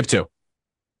 RETF two.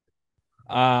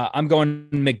 I'm going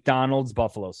McDonald's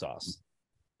buffalo sauce.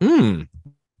 Hmm.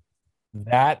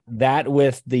 That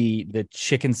with the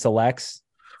chicken selects,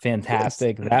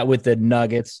 fantastic. That with the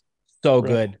nuggets, so Real.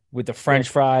 good. With the French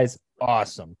fries,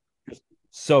 awesome.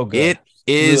 So good. It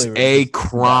is Really, a just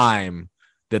crime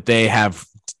that they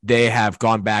have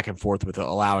gone back and forth with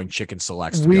allowing chicken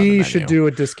selects to be on the We menu. should do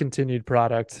a discontinued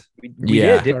product. we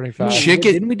Yeah. did. Starting five.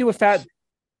 Chicken- Didn't we do a fat?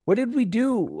 What did we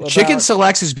do? Chicken about-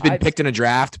 selects has been I- picked in a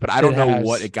draft, but I don't It know has.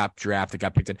 what it got drafted,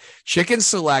 got picked in. Chicken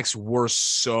selects were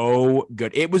so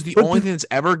good. It was the But only the- thing that's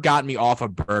ever gotten me off a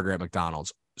burger at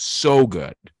McDonald's. So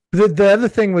good. The other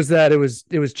thing was that it was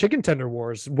chicken tender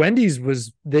wars. Wendy's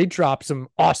they dropped some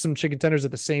awesome chicken tenders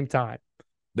at the same time.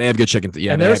 They have good chicken.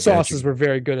 Yeah, and they their have good sauces chicken. were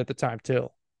very good at the time too.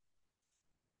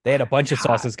 They had a bunch of God.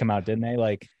 sauces come out, didn't they?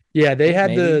 Like Yeah, they had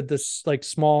Maybe. the like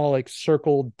small like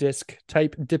circle disc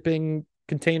type dipping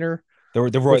container. the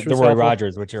Which Roy was helpful.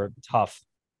 Rogers, which are tough.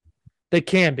 They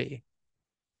can be.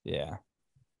 Yeah.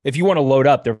 If you want to load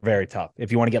up, they're very tough.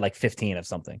 If you want to get like 15 of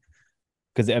something,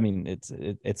 because I mean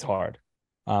it's hard.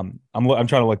 I'm trying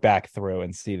to look back through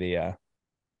and see the.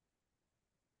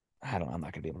 I don't know. I'm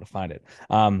not gonna be able to find it.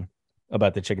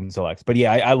 About the chicken selects, but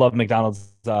yeah, I love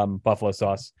McDonald's buffalo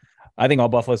sauce. I think all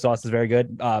buffalo sauce is very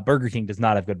good. Burger King does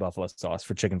not have good buffalo sauce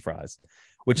for chicken fries,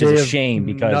 which They is a have shame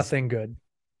because nothing good.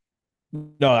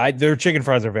 no, their chicken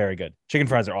fries are very good. Chicken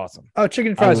fries are awesome. Oh,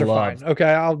 chicken fries are love- fine. Okay,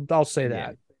 I'll say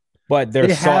that. Yeah. But they're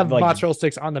They so, have like mozzarella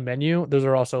sticks on the menu. Those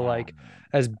are also like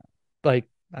as like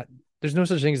there's no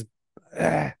such thing as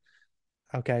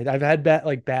okay. I've had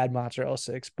bad mozzarella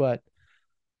sticks, but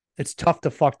it's tough to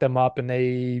fuck them up, and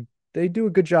they do a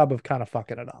good job of kind of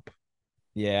fucking it up.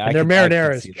 yeah, And their I marinara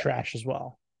could is see that. trash as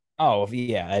well. Oh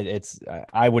yeah, it's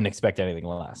I wouldn't expect anything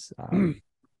less. You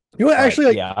know what? But, Actually,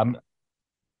 like, yeah,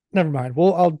 never mind.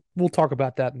 We'll talk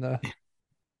about that in the.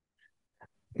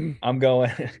 I'm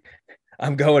going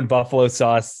I'm going buffalo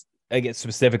sauce. I get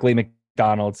specifically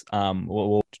McDonald's. I'm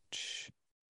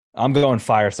going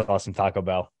fire sauce from Taco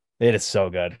Bell. It is so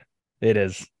good. It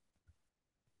is.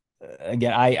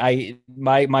 Again,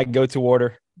 my go-to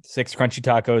order 6 crunchy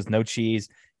tacos, no cheese,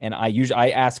 and I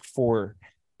ask for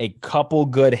a couple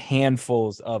good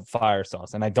handfuls of fire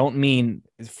sauce, and I don't mean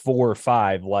 4 or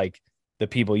 5 like the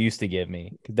people used to give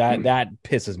me. That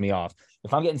pisses me off.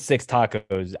 If I'm getting 6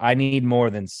 tacos, I need more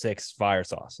than 6 fire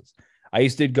sauces. I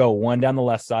used to go 1 down the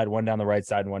left side, 1 down the right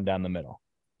side, and 1 down the middle.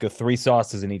 Go 3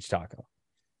 sauces in each taco.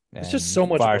 It's just And so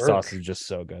much fire work. sauce is just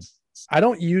so good. I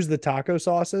don't use the taco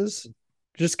sauces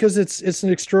just because it's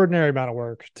an extraordinary amount of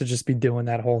work to just be doing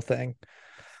that whole thing.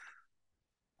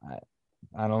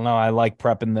 I don't know. I like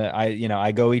prepping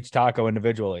I go each taco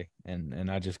individually and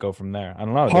I just go from there. I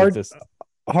don't know.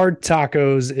 Hard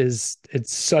tacos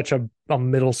it's such a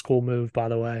middle school move, by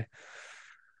the way.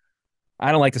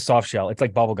 I don't like the soft shell. It's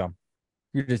like bubble gum.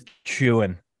 You're just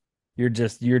chewing. You're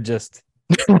just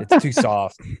it's too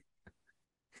soft.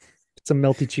 It's a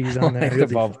melty cheese on there. Like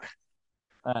the bubble.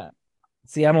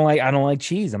 See, I don't like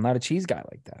cheese. I'm not a cheese guy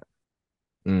like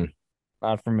that.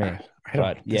 Not for me.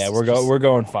 But yeah, we're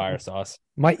going fire sauce.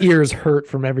 My ears hurt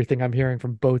from everything I'm hearing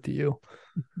from both of you.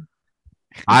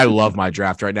 I love my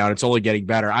draft right now, and it's only getting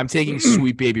better. I'm taking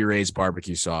Sweet Baby Ray's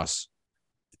barbecue sauce.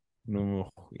 Ooh,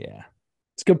 yeah.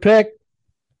 It's a good pick.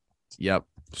 Yep.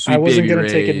 Sweet I wasn't Baby gonna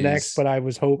take it Ray's. next, but I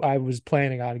was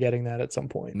planning on getting that at some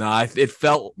point. No, I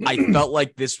felt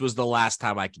like this was the last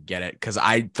time I could get it because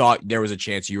I thought there was a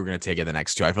chance you were going to take it the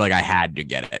next 2. I feel like I had to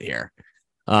get it here.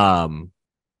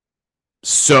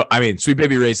 So I mean, Sweet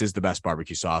Baby Ray's is the best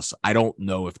barbecue sauce. I don't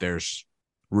know if there's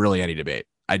really any debate.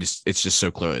 It's just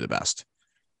so clearly the best,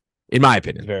 in my It's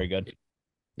opinion. very good.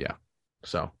 Yeah.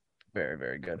 So Very,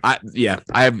 very good. I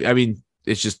mean,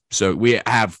 it's just so we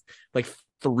have like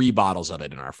 3 bottles of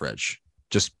it in our fridge.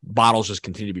 Just bottles just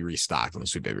continue to be restocked on the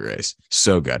Sweet Baby Ray's.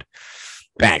 So good.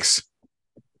 Thanks.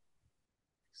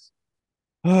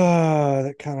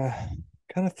 That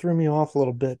kind of threw me off a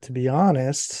little bit, to be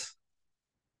honest.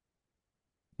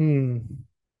 I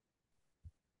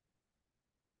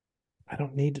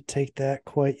don't need to take that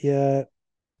quite yet.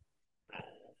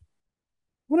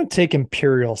 want to take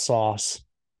imperial sauce.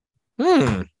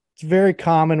 Hmm. It's very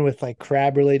common with like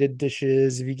crab related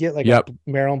dishes. If you get like Yep. a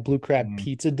Maryland blue crab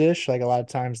pizza dish, like a lot of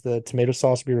times the tomato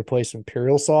sauce will be replaced with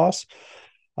imperial sauce.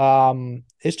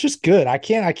 It's just good. I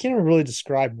can't really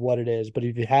describe what it is, but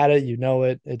if you had it, you know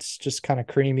it. It's just kind of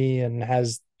creamy and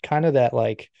has kind of that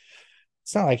like,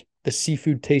 it's not like the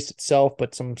seafood taste itself,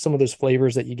 but some of those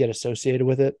flavors that you get associated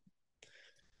with it.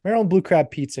 Maryland blue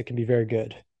crab pizza can be very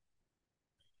good.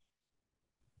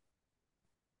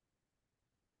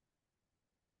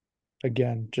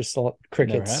 Again, just Never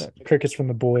had it. crickets from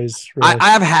the boys. Really. I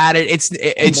have had it. It's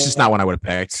just not one I would have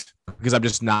picked because I'm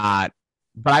just not.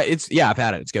 But I've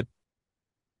had it. It's good.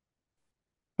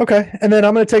 Okay, and then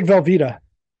I'm gonna take Velveeta.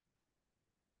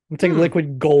 I'm taking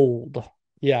liquid gold.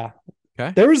 Yeah.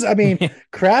 Okay. There was, I mean,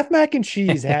 Kraft mac and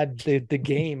cheese had the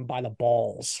game by the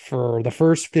balls for the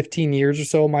first 15 years or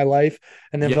so of my life.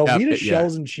 And then Velveeta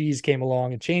shells and cheese came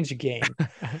along and changed the game.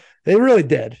 They really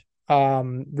did.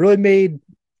 Really made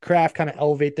Kraft kind of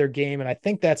elevate their game. And I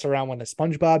think that's around when the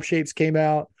SpongeBob shapes came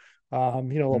out.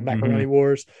 Little macaroni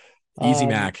wars. Easy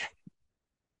Mac.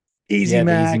 Easy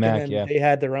Mac, and then they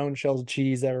had their own shells of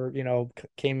cheese that were,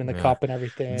 came in the cup and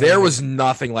everything. There was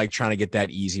nothing like trying to get that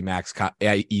Easy Mac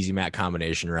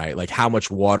combination right. Like how much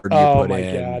water do you put in?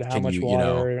 Oh my God, how much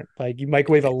water? Like you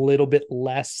microwave a little bit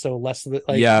less, so less of it.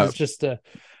 Like it's just it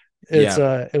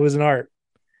was an art.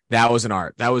 That was an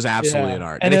art. That was absolutely an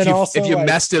art. And then if you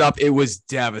messed it up, it was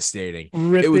devastating.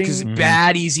 Because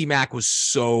bad Easy Mac was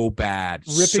so bad.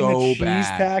 Ripping the cheese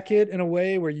packet in a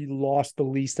way where you lost the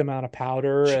least amount of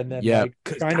powder, and then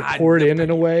trying to pour it in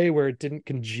a way where it didn't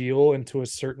congeal into a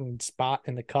certain spot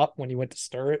in the cup when you went to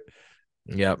stir it.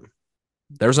 Yep.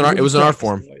 There was an art. It was an art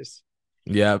form.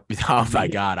 Yeah. Oh my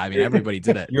God. I mean, everybody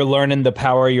did it. You're learning the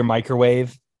power of your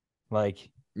microwave. Like,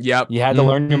 yep. You had to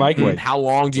learn your microwave. How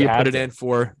long do you put it in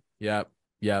for? Yep.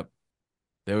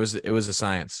 It was a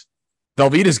science.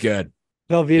 Velveeta's good.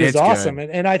 Velveeta's awesome.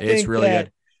 And I think it's really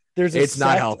good. There's a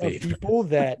set of people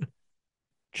that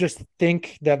just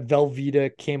think that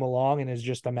Velveeta came along and is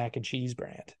just a mac and cheese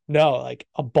brand. No, like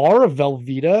a bar of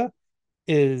Velveeta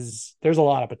there's a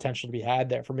lot of potential to be had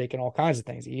there for making all kinds of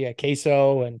things. You got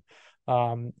queso and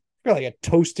like a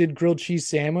toasted grilled cheese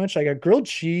sandwich, like a grilled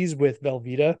cheese with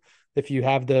Velveeta. If you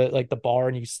have the bar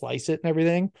and you slice it and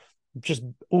everything, just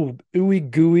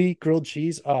ooey gooey grilled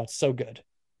cheese. Oh, it's so good.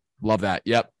 Love that.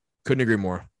 Yep. Couldn't agree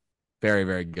more. Very,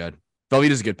 very good.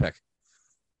 Velveeta's a good pick.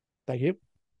 Thank you.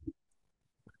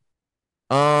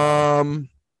 I'm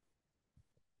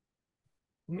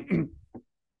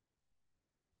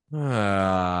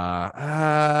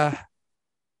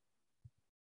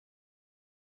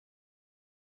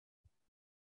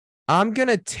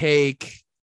gonna take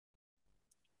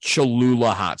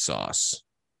Cholula hot sauce.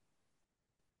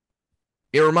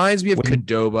 It reminds me of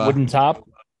Qdoba. Wooden top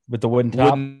with the wooden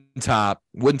top.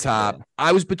 Wooden top. Yeah.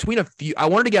 I was between a few. I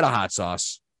wanted to get a hot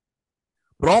sauce,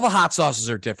 but all the hot sauces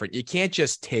are different. You can't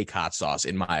just take hot sauce,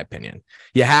 in my opinion.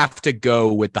 You have to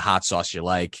go with the hot sauce you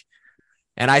like.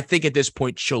 And I think at this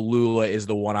point, Cholula is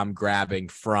the one I'm grabbing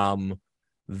from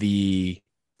the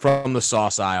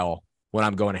sauce aisle when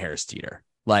I'm going to Harris Teeter.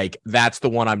 Like that's the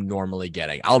one I'm normally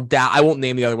getting. I won't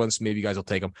name the other ones. So maybe you guys will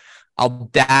take them. I'll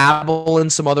dabble in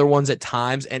some other ones at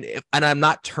times, and I'm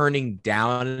not turning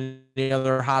down any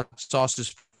other hot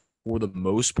sauces for the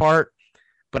most part.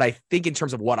 But I think in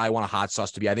terms of what I want a hot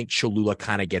sauce to be, I think Cholula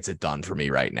kind of gets it done for me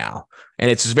right now. And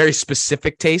it's a very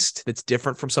specific taste that's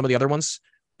different from some of the other ones.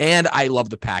 And I love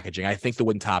the packaging. I think the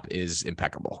wooden top is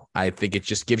impeccable. I think it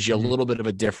just gives you a little bit of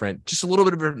a different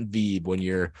vibe when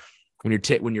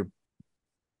you're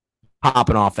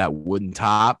popping off that wooden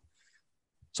top.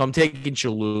 So I'm taking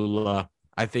Cholula.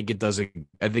 I think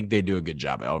they do a good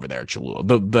job over there at Cholula.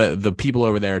 The people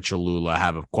over there at Cholula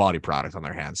have a quality product on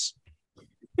their hands.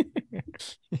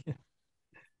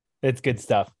 It's good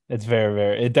stuff. It's very,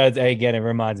 very. It does. Again, it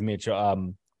reminds me of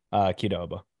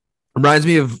Qdoba. Reminds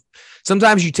me of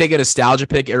sometimes you take a nostalgia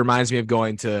pick. It reminds me of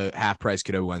going to half price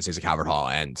Qdoba Wednesdays at Calvert Hall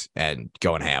and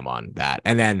going ham on that.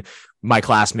 And then my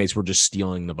classmates were just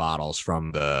stealing the bottles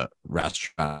from the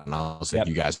restaurant. And I was like,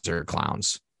 you guys are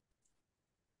clowns.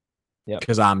 Yeah.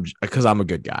 Because I'm a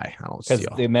good guy. I don't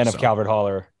steal. The men of Calvert Hall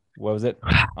are, what was it?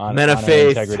 Men of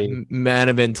faith, integrity. Men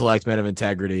of intellect, men of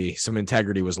integrity. Some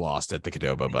integrity was lost at the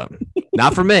Qdoba, but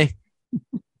not for me.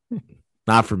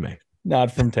 Not for me.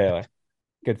 Not from Taylor.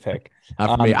 Good pick.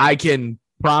 Not for me. I can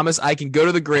promise I can go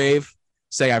to the grave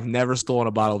saying I've never stolen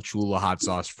a bottle of Cholula hot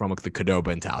sauce from the Qdoba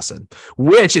in Towson,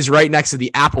 which is right next to the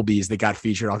Applebee's that got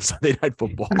featured on Sunday Night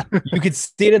Football. You could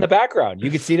see it in the background.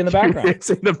 It's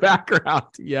in the background.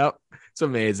 Yep. It's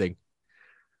amazing.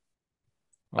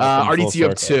 RDT, you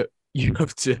have two. You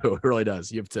have two. It really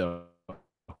does. You have two.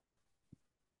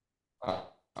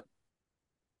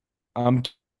 I'm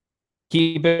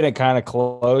keeping it kind of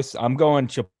close. I'm going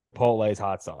Chipotle's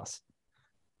hot sauce.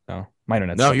 No, my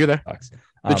internet. No, you're there. Sucks.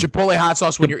 The Chipotle hot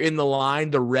sauce when you're in the line,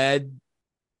 the red.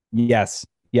 Yes.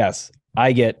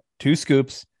 I get 2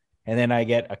 scoops, and then I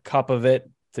get a cup of it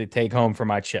to take home for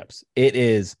my chips. It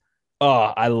is.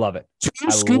 Oh, I love it.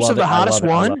 2 scoops of the hottest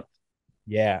one.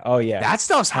 Yeah. Oh, yeah. That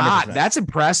stuff's hot. 100%. That's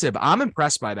impressive. I'm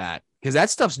impressed by that because that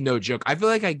stuff's no joke. I feel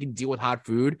like I can deal with hot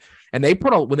food, and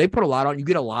when they put a lot on, you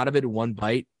get a lot of it in one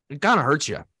bite. It kind of hurts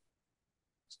you.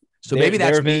 So maybe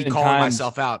that's me calling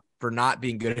myself out for not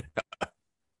being good.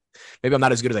 Maybe I'm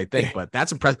not as good as I think, but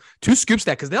that's impressive. 2 scoops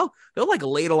that because they'll like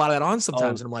lay a lot of that on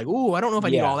sometimes, and I'm like, ooh, I don't know if I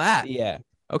need all that. Yeah.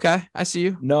 Okay, I see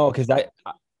you. No, because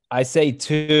I say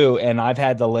 2, and I've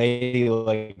had the lady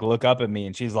like look up at me,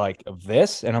 and she's like, "Of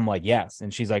this?" And I'm like, "Yes."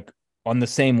 And she's like, "On the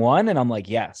same one?" And I'm like,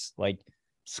 "Yes." Like,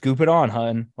 scoop it on,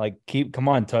 hun. Like, come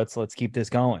on, Toots, let's keep this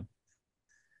going.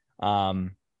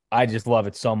 I just love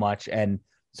it so much, and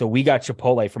so we got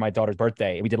Chipotle for my daughter's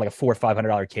birthday. We did like a $400 or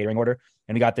 $500 catering order,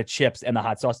 and we got the chips and the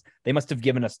hot sauce. They must have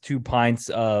given us 2 pints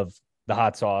of the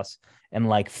hot sauce and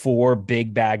like 4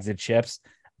 big bags of chips.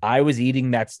 I was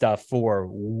eating that stuff for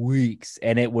weeks,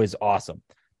 and it was awesome.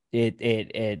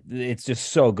 It's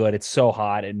just so good. It's so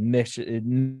hot. It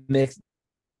mixes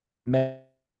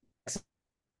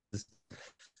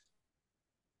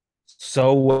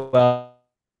so well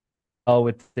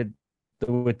with the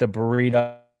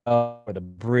burrito or the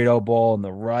burrito bowl and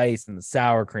the rice and the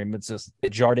sour cream. It's just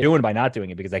jarred doing by not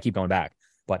doing it because I keep going back.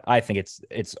 But I think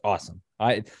it's awesome.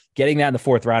 Getting that in the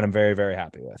 4th round, I'm very, very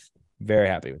happy with. Very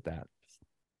happy with that.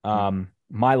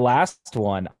 My last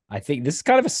one, I think this is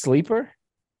kind of a sleeper.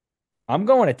 I'm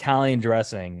going Italian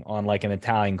dressing on like an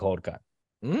Italian cold cut.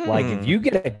 Like if you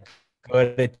get a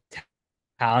good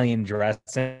Italian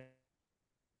dressing,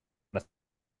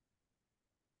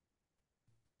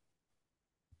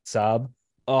 sub,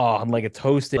 like a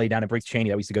toasted lay down at Briggs Cheney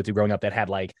that we used to go to growing up that had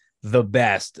like the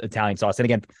best Italian sauce and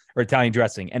again or Italian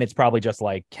dressing, and it's probably just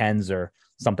like Ken's or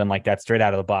something like that straight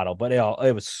out of the bottle. But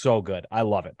it was so good. I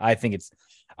love it. I think it's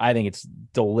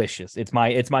delicious. It's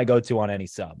my go-to on any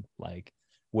sub, like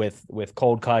with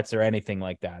cold cuts or anything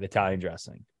like that. Italian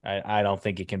dressing. I don't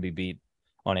think it can be beat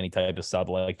on any type of sub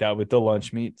like that with the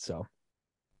lunch meat. So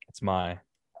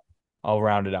I'll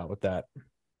round it out with that.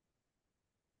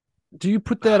 Do you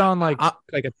put that on like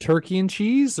a turkey and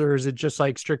cheese, or is it just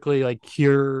like strictly like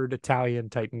cured Italian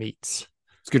type meats?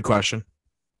 It's a good question.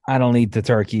 I don't eat the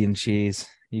turkey and cheese.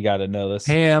 You got to know this.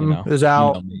 Ham is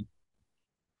out.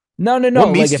 No.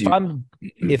 Like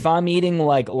if I'm eating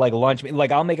like lunch,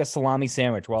 like I'll make a salami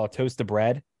sandwich where I'll toast the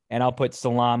bread and I'll put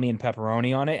salami and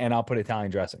pepperoni on it and I'll put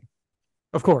Italian dressing.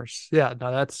 Of course. Yeah. No,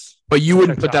 that's. But you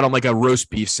wouldn't put that on like a roast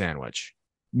beef sandwich.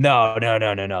 No.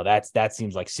 That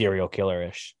seems like serial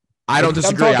killer-ish. I don't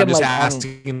disagree. I'm just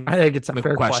asking. I think it's a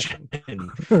fair question.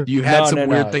 You had some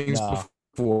weird things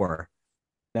before.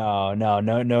 No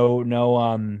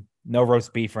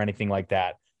roast beef or anything like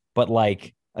that. But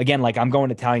like again, like I'm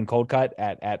going Italian cold cut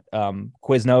at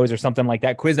Quiznos or something like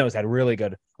that. Quiznos had really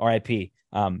good RIP. They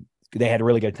had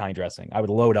really good Italian dressing. I would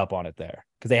load up on it there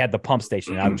because they had the pump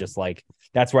station. And I would just like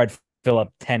that's where I'd fill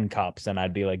up 10 cups and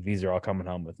I'd be like, these are all coming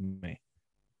home with me.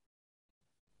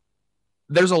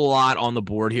 There's a lot on the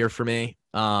board here for me,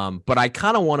 but I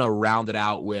kind of want to round it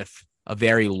out with a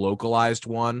very localized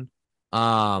one.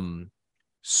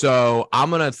 So I'm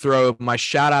going to throw my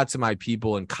shout out to my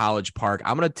people in College Park.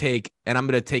 I'm going to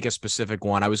take a specific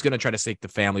one. I was going to try to take the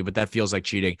family, but that feels like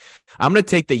cheating. I'm going to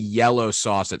take the yellow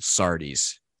sauce at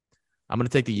Sardi's. I'm going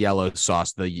to take the yellow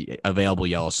sauce, the available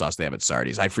yellow sauce they have at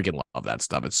Sardi's. I freaking love that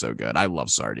stuff. It's so good. I love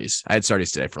Sardi's. I had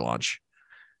Sardi's today for lunch.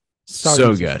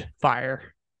 So good.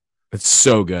 Fire. It's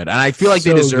so good. And I feel like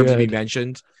they deserve to be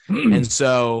mentioned. And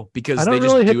so, because I don't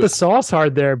really hit the sauce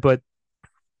hard there, but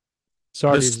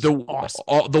Sardi's the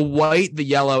awesome. The white, the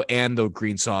yellow, and the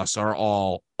green sauce are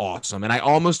all awesome. And I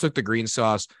almost took the green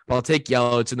sauce, but I'll take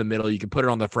yellow. It's in the middle. You can put it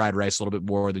on the fried rice a little bit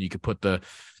more than you could put the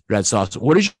red sauce.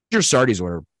 What is your Sardi's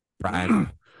order,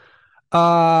 Brian?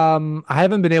 I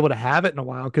haven't been able to have it in a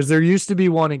while because there used to be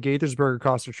one in Gaithersburg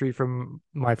across the street from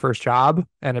my first job,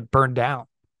 and it burned down.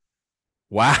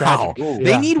 Wow.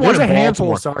 They need one in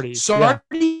Baltimore. Sardi's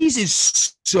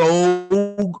is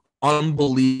so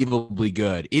unbelievably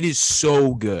good. It is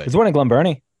so good. There's one in Glen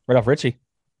Burnie, right off Ritchie.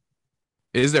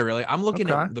 Is there really? I'm looking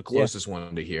at the closest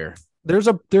one to here. There's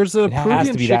a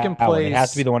Peruvian chicken place. It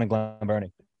has to be the one in Glen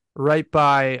Burnie. Right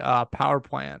by power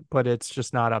plant, but it's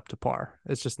just not up to par.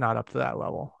 It's just not up to that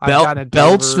level.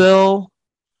 Beltsville.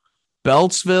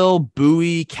 Beltsville,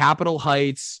 Bowie, Capitol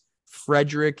Heights,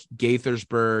 Frederick,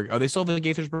 Gaithersburg. Oh, they still have the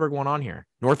Gaithersburg one on here.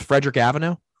 North Frederick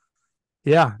Avenue.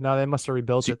 Yeah, no, they must have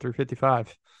rebuilt it through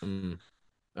 55.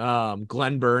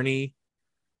 Glen Burnie,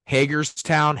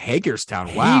 Hagerstown.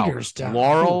 Wow.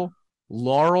 Hagerstown.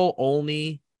 Laurel,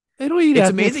 Olney. They don't eat It's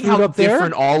ethnic amazing food how up there.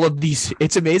 different all of these.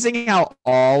 It's amazing how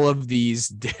all of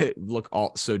these look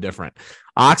all so different.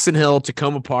 Oxon Hill,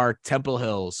 Tacoma Park, Temple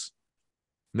Hills.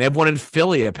 They have one in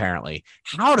Philly, apparently.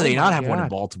 How do they not have one in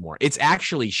Baltimore? It's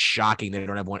actually shocking they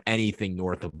don't have one anything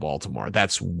north of Baltimore.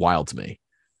 That's wild to me.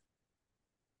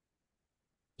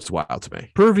 It's wild to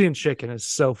me. Peruvian chicken is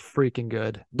so freaking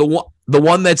good. The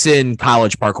one that's in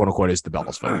College Park, quote unquote, is the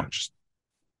Beltsville one, just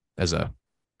as a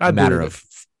matter of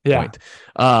point.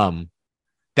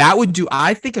 That would do.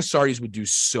 I think Asardi's would do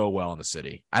so well in the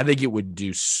city. I think it would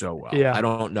do so well. Yeah. I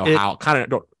don't know how.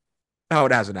 How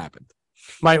it hasn't happened.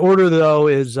 My order though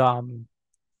is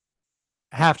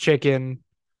half chicken.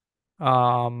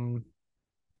 I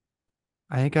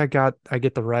think I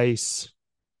get the rice,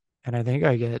 and I think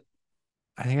I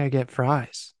get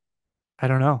fries. I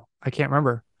don't know. I can't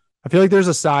remember. I feel like there's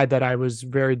a side that I was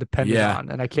very dependent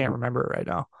on, and I can't remember it right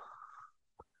now.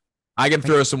 I can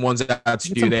throw some ones out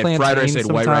to you. They had fried rice, they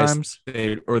had white rice, they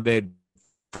had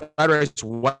fried rice,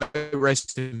 white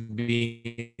rice and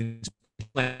beans,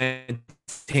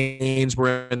 plantains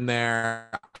were in there.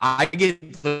 I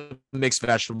get the mixed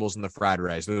vegetables and the fried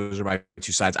rice. Those are my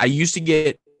two sides. I used to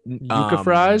get yuca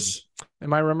fries.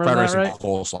 Am I remembering that right?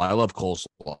 Coleslaw. I love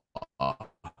coleslaw.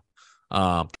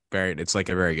 It's like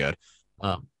a very good.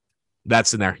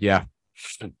 That's in there. Yeah.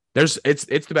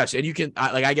 It's the best. And you can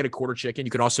I get a quarter chicken.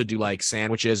 You can also do like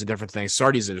sandwiches and different things.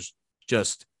 Sardi's is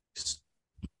just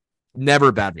never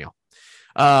a bad meal.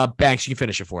 Banks, you can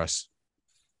finish it for us.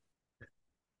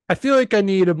 I feel like I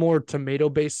need a more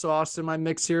tomato-based sauce in my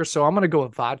mix here, so I'm going to go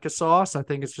with vodka sauce. I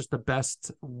think it's just the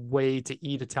best way to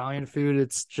eat Italian food.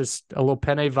 It's just a little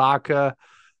penne vodka.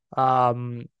 I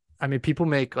mean, people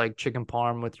make like chicken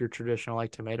parm with your traditional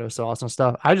like tomato sauce and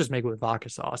stuff. I just make it with vodka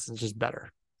sauce. It's just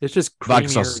better. It's just vodka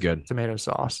sauce is good. Tomato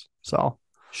sauce. So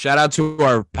shout out to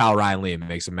our pal Ryan Lee.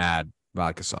 Makes him mad.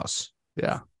 Vodka sauce.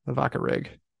 Yeah, the vodka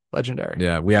rig, legendary.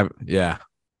 Yeah, we have. Yeah.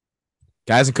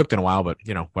 Guy hasn't cooked in a while, but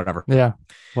whatever. Yeah.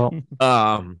 Well,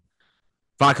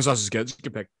 vodka sauce is good. It's a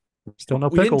good pick. Still no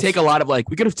pickles. We didn't take a lot of we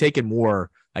could have taken more,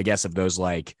 I guess, of those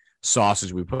like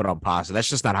sauces we put on pasta. That's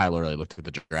just not how I literally looked at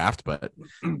the draft, but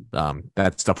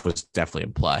that stuff was definitely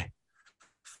in play.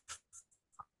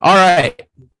 All right.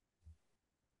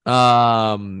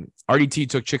 RDT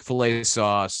took Chick-fil-A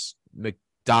sauce,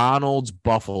 McDonald's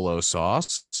buffalo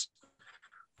sauce,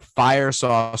 fire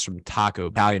sauce from Taco,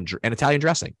 Italian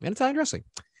dressing.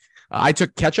 I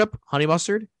took ketchup, honey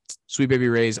mustard, Sweet Baby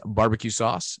Ray's barbecue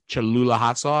sauce, Cholula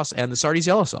hot sauce, and the Sardi's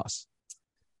yellow sauce.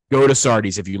 Go to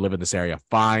Sardi's if you live in this area.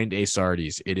 Find a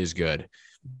Sardi's. It is good.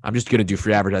 I'm just going to do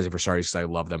free advertising for Sardi's because I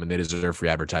love them and they deserve free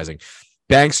advertising.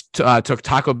 Banks took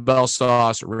Taco Bell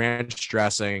sauce, ranch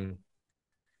dressing,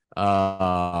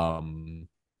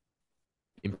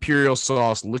 imperial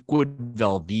sauce, liquid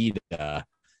Velveeta,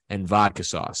 and vodka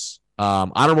sauce.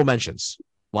 Honorable mentions.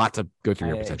 A lot to go through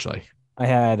here potentially. I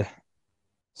had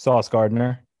Sauce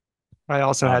Gardner. I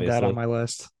also had that on my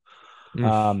list.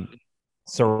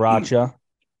 Sriracha,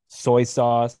 soy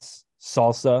sauce,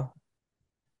 salsa,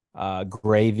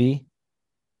 gravy,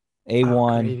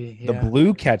 A1, gravy, yeah. the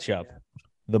blue ketchup.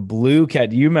 The blue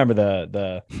cat. You remember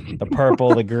the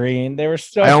purple, the green? They were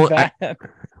so bad.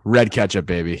 Red ketchup,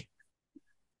 baby.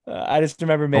 I just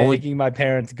remember making my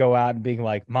parents go out and being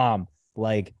like, "Mom,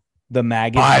 like the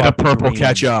maggots. Buy the purple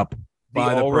ketchup.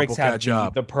 Buy the purple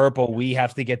ketchup. The purple. We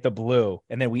have to get the blue."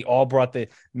 And then we all brought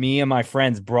me and my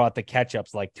friends brought the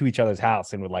ketchups like to each other's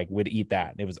house and would eat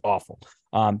that. It was awful.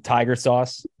 Tiger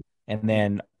sauce. And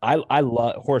then I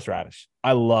love horseradish.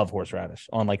 I love horseradish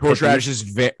on like horseradish is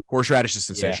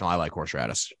sensational. Yeah. I like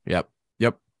horseradish. Yep.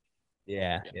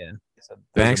 Yeah. So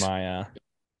thanks.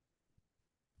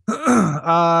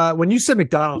 When you said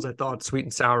McDonald's, I thought sweet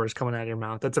and sour is coming out of your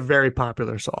mouth. That's a very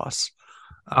popular sauce.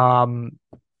 I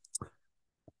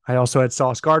also had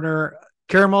Sauce Gardner,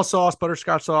 caramel sauce,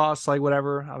 butterscotch sauce, like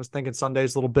whatever. I was thinking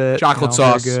Sundays a little bit. Chocolate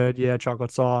sauce. Good. Yeah,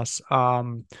 chocolate sauce.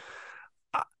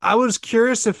 I was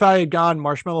curious if I had gone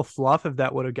marshmallow fluff, if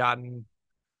that would have gotten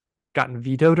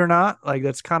vetoed or not. Like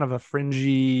that's kind of a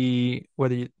fringy,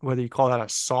 whether you call that a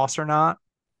sauce or not.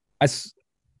 I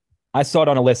saw it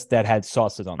on a list that had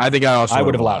sauces on it. I think I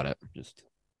would have allowed it.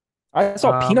 I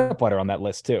saw peanut butter on that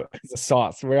list too. It's a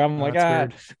sauce where I'm like,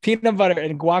 weird. peanut butter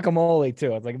and guacamole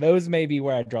too. It's like those may be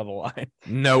where I draw the line.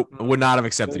 Nope, would not have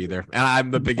accepted either. And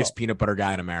I'm the biggest peanut butter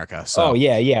guy in America. So. Oh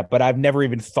yeah, but I've never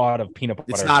even thought of peanut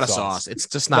butter. It's not a sauce. It's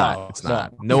just not. No, it's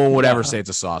not. No one would ever say it's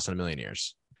a sauce in a million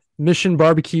years. Mission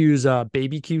Barbecue's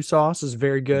BBQ sauce is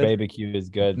very good. BBQ is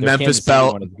good. Their Memphis Kansas City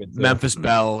Bell. one is good too. Memphis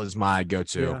Bell is my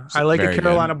go-to. Yeah. So I like the very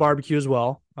Carolina good. barbecue as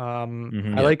well. I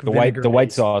like the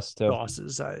white sauce too.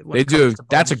 sauces. They do.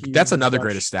 That's another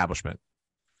great establishment.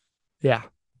 Yeah,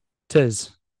 tis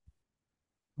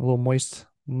a little moist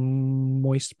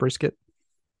brisket.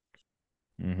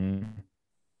 Taylor,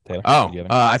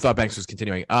 I thought Banks was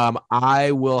continuing.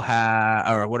 I will have,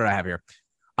 or what did I have here?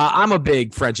 I'm a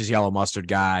big French's yellow mustard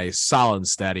guy, solid and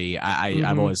steady.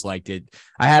 I've always liked it.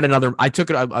 I took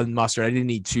it on mustard. I didn't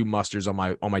need 2 mustards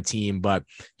on my team, but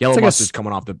yellow mustard's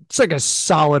coming off the. It's like a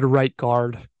solid right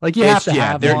guard. Like you have to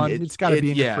have one. It's got to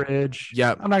be in the fridge.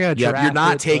 Yeah, I'm not gonna. You're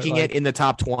not taking it in the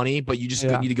top 20, but you just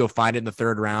need to go find it in the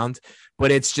 3rd round. But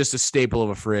it's just a staple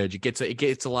of a fridge. It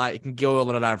gets a lot. It can go a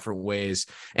lot of different ways.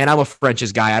 And I'm a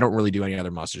French's guy. I don't really do any other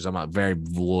mustards. I'm not very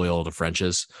loyal to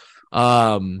French's.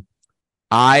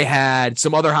 I had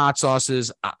some other hot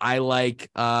sauces. I like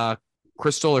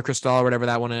Crystal or whatever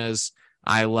that one is.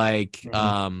 I like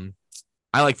Frank's.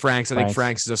 I think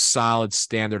Frank's is a solid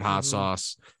standard hot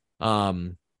sauce.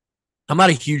 I'm not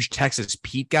a huge Texas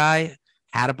Pete guy.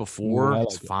 Had it before.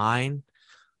 It's fine.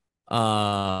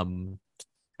 And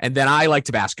then I like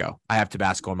Tabasco. I have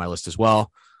Tabasco on my list as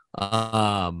well.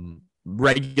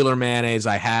 Regular mayonnaise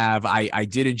I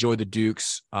did enjoy the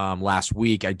Duke's last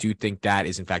week. I do think that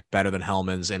is in fact better than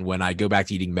Hellman's, and when I go back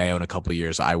to eating mayo in a couple of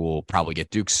years, I will probably get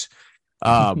Duke's.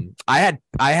 I had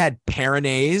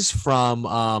Peronaise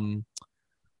from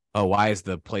why is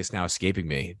the place now escaping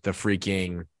me? The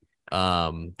freaking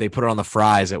they put it on the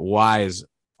fries at Wise.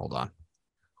 Hold on.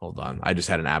 I just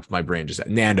had an app. My brain just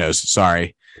Nando's.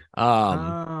 Sorry.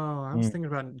 I was thinking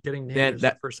about getting Nando's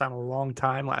the first time in a long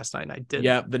time last night, and I didn't.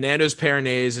 Yeah, the Nando's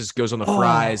Peronaise goes on the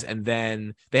fries, and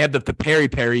then they have the peri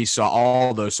peri sauce.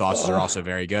 All those sauces are also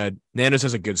very good. Nando's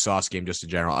has a good sauce game just in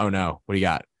general. Oh no, what do you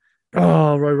got?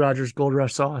 Oh, Roy Rogers Gold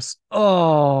Rush sauce.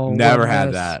 Oh, never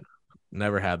had that.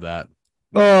 Never had that.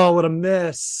 Oh, what a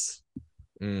miss!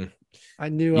 I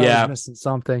knew I was missing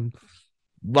something.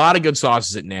 A lot of good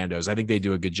sauces at Nando's. I think they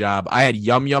do a good job. I had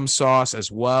yum yum sauce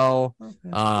as well.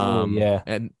 Okay.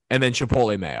 And then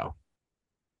Chipotle mayo,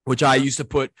 which I used to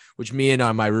put, which me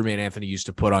and my roommate Anthony used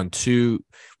to put on 2.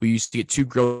 We used to get 2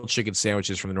 grilled chicken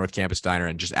sandwiches from the North Campus Diner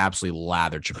and just absolutely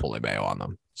lather Chipotle mayo on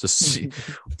them. It's just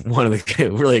one of the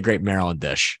really a great Maryland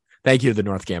dish. Thank you to the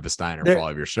North Campus Diner for all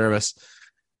of your service.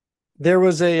 There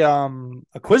was a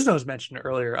Quiznos mentioned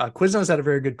earlier. Quiznos had a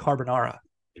very good carbonara.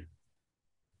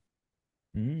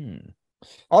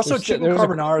 Also, chicken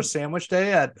carbonara sandwich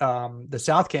day at the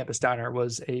South Campus Diner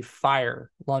was a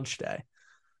fire lunch day.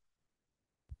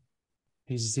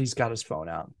 He's got his phone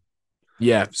out.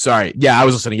 Yeah, sorry. Yeah, I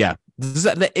was listening. Yeah,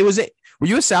 were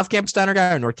you a South Campus Diner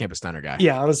guy or a North Campus Diner guy?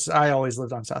 Yeah, I always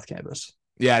lived on South Campus.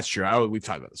 Yeah, it's true. We've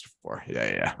talked about this before.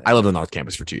 Yeah. I lived on North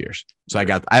Campus for 2 years, so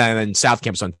and then South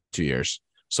Campus on 2 years,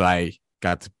 so I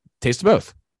got to taste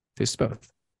both.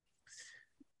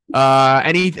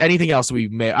 Anything else we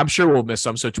may? I'm sure we'll miss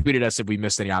some. So tweeted us if we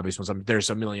missed any obvious ones. There's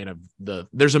a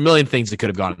million things that could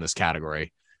have gone in this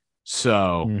category.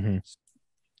 So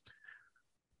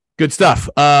good stuff.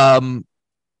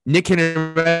 Nick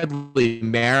Redley,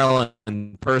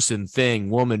 Maryland person, thing,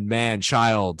 woman, man,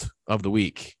 child of the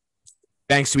week.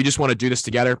 Thanks. Do we just want to do this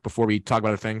together before we talk about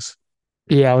other things?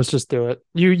 Yeah, let's just do it.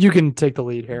 You can take the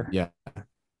lead here. Yeah,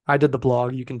 I did the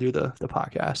blog. You can do the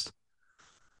podcast.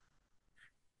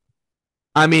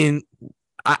 I mean,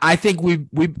 I think we've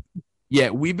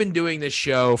been doing this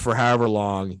show for however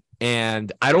long,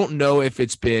 and I don't know if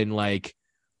it's been like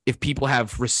if people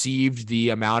have received the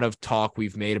amount of talk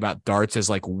we've made about darts as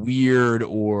like weird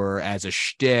or as a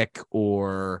shtick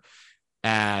or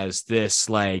as this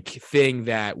like thing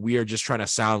that we are just trying to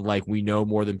sound like we know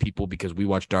more than people because we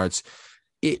watch darts.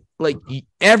 It like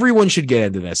everyone should get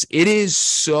into this. It is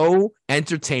so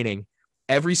entertaining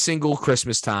every single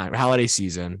Christmas time, holiday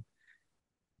season,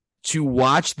 to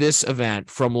watch this event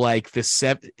from like the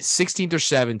 16th or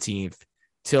 17th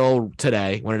till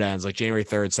today when it ends, like January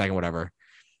 3rd, 2nd, whatever.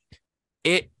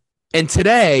 And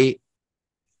today,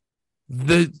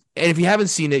 and if you haven't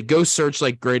seen it, go search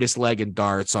like greatest leg in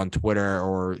darts on Twitter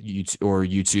or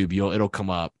YouTube. It'll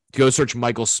come up. Go search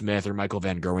Michael Smith or Michael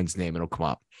Van Gerwen's name. It'll come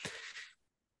up.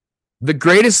 The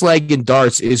greatest leg in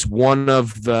darts is one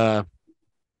of the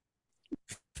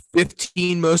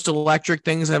 15 most electric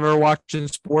things I've ever watched in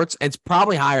sports. And it's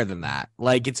probably higher than that.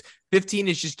 Like it's 15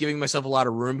 is just giving myself a lot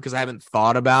of room because I haven't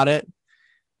thought about it.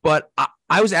 But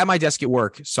I was at my desk at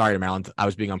work. Sorry, Maryland. I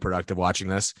was being unproductive watching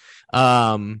this.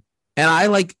 And I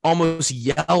like almost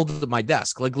yelled at my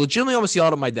desk, like legitimately almost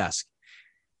yelled at my desk.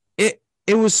 It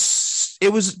was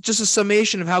just a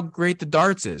summation of how great the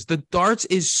darts is. The darts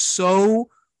is so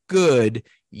good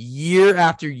year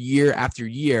after year after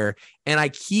year. And I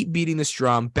keep beating this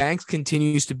drum. Banks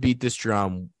continues to beat this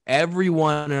drum.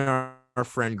 Everyone in our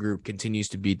friend group continues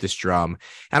to beat this drum.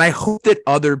 And I hope that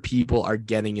other people are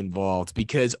getting involved,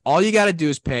 because all you got to do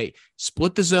is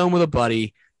split the zone with a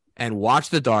buddy and watch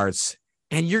the darts,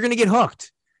 and you're going to get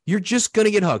hooked. You're just going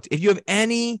to get hooked. If you have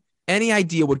any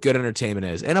idea what good entertainment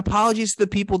is, and apologies to the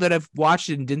people that have watched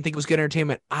it and didn't think it was good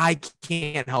entertainment, I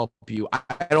can't help you.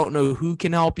 I don't know who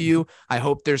can help you. I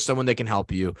hope there's someone that can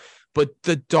help you. But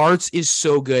the darts is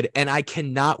so good, and I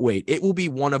cannot wait. It will be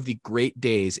one of the great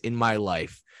days in my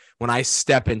life when I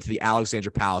step into the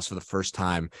Alexandra Palace for the first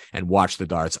time and watch the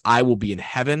darts. I will be in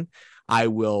heaven. I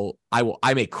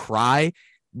may cry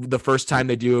the first time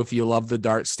they do "If You Love the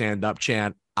Dart, Stand Up"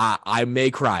 chant. I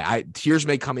may cry. Tears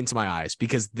may come into my eyes,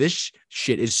 because this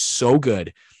shit is so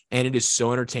good and it is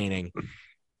so entertaining.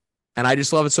 And I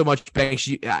just love it so much. Banks,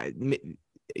 you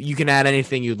can add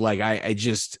anything you'd like.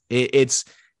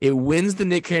 It wins the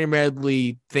Nick Cannon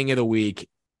Medley thing of the week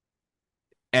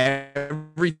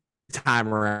every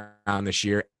time around this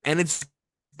year, and it's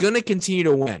going to continue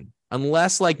to win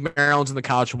unless like Maryland's in the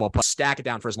college football stack it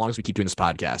down for as long as we keep doing this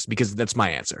podcast, because that's my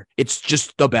answer. It's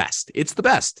just the best. It's the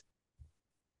best.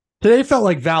 Today felt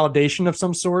like validation of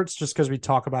some sorts, just because we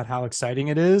talk about how exciting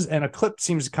it is. And a clip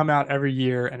seems to come out every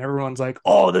year and everyone's like,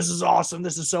 oh, this is awesome.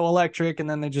 This is so electric. And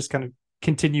then they just kind of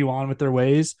continue on with their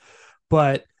ways.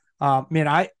 But man,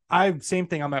 I same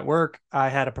thing. I'm at work. I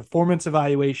had a performance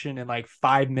evaluation in like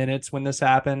 5 minutes when this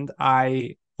happened.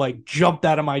 I like jumped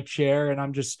out of my chair, and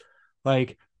I'm just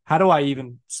like, how do I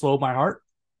even slow my heart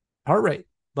rate?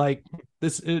 Like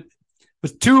it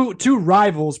was two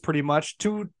rivals, pretty much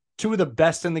two of the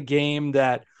best in the game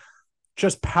that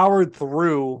just powered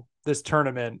through this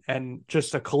tournament, and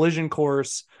just a collision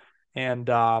course. And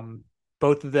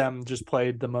both of them just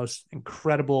played the most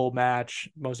incredible match,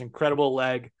 most incredible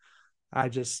leg.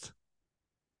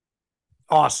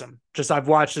 Awesome. I've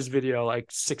watched this video like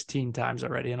 16 times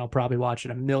already, and I'll probably watch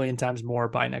it a million times more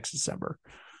by next December.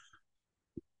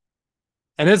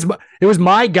 And it was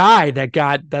my guy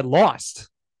that lost.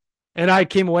 And I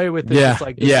came away with this. Yeah,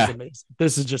 This is amazing.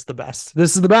 This is just the best.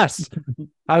 This is the best.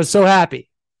 I was so happy.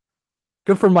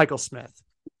 Good for Michael Smith.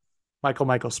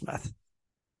 Michael Smith.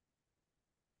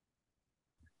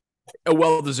 A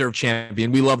well-deserved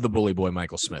champion. We love the bully boy,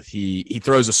 Michael Smith. He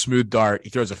throws a smooth dart. He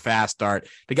throws a fast dart.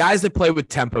 The guys that play with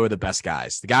tempo are the best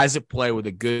guys. The guys that play with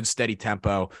a good, steady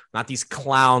tempo, not these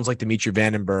clowns like Dimitri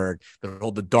Vandenberg that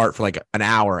hold the dart for like an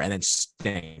hour and then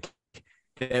stink.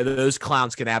 Those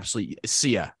clowns can absolutely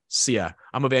see ya.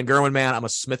 I'm a Van Gerwen man. I'm a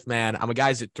Smith man. I'm a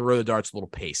guys that throw the darts a little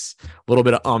pace, a little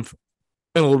bit of oomph,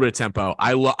 and a little bit of tempo.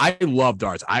 I love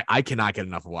darts. I cannot get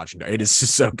enough of watching darts. It is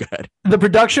just so good. The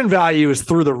production value is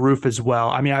through the roof as well.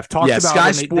 I mean, I've talked about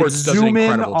Sky Sports they zoom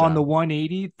in on job. The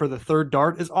 180 for the third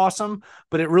dart is awesome,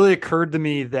 but it really occurred to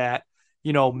me that,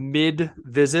 mid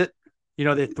visit,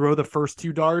 they throw the first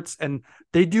two darts, and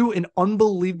they do an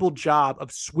unbelievable job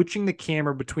of switching the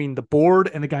camera between the board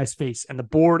and the guy's face, and the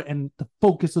board and the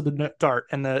focus of the dart,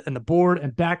 and the board,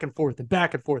 and back and forth and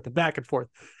back and forth and back and forth.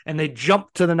 And they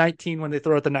jump to the 19 when they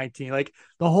throw at the 19. Like,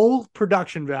 the whole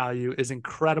production value is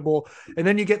incredible. And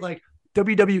then you get like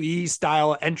WWE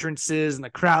style entrances, and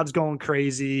the crowd's going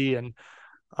crazy. And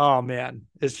oh man,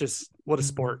 it's just, what a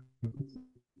sport.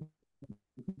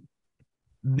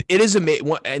 It is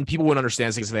amazing, and people wouldn't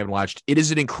understand things if they haven't watched. It is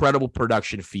an incredible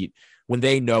production feat when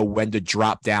they know when to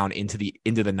drop down into the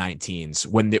 19s.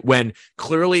 When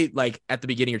clearly, like at the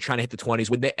beginning, you're trying to hit the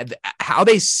 20s. How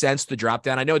they sense the drop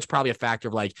down. I know it's probably a factor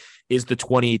of like, is the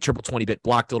triple 20 bit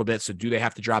blocked a little bit? So do they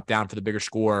have to drop down for the bigger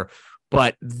score?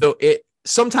 But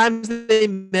sometimes they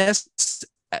miss.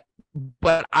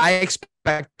 But I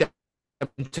expect them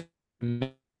to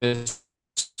miss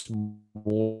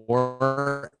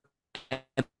more.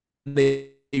 And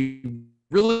they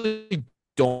really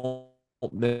don't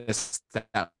miss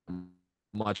that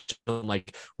much on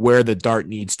like where the dart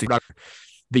needs to.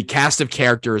 The cast of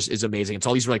characters is amazing. It's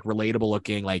all these like relatable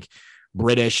looking, like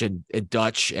British and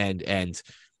Dutch and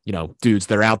dudes.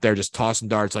 They're out there just tossing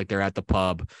darts like they're at the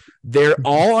pub. They're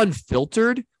all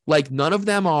unfiltered. Like, none of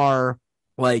them are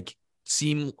like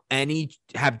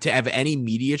have any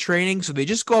media training. So they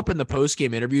just go up in the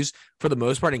post-game interviews for the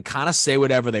most part and kind of say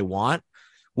whatever they want,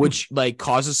 which like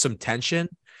causes some tension.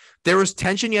 There was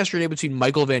tension yesterday between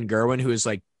Michael Van Gerwen, who is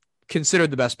like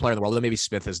considered the best player in the world, then maybe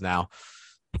Smith is now,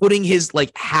 putting his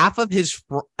like half of his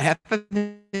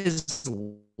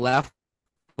left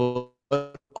foot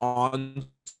onto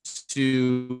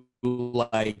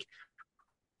like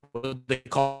what they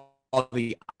call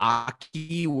the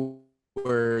Aki,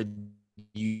 where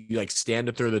you like stand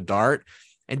to throw the dart,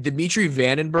 and Dimitri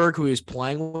Vandenberg, who he was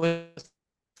playing with,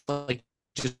 like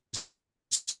just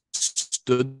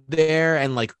stood there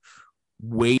and like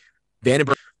wait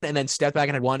Vandenberg and then stepped back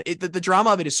and had one. The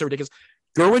drama of it is so ridiculous.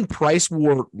 Gerwin Price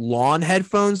wore lawn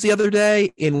headphones the other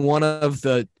day in one of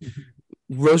the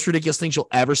most ridiculous things you'll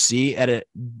ever see at a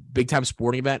big time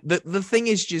sporting event. The thing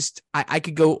is just, I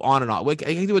could go on and on. Like,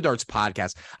 I can do a darts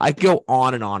podcast. I could go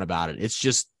on and on about it.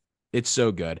 It's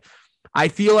so good. I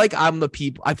feel like I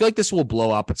feel like this will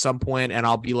blow up at some point, and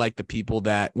I'll be like the people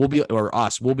that we'll be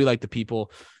like the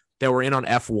people that were in on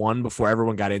F1 before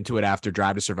everyone got into it after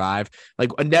Drive to Survive.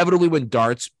 Like, inevitably when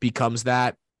darts becomes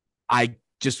that, I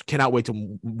just cannot wait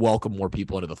to welcome more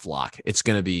people into the flock. It's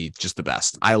going to be just the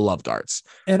best. I love darts.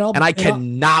 And I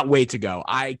cannot wait to go.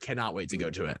 I cannot wait to go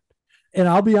to it. And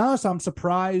I'll be honest, I'm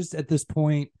surprised at this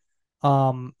point,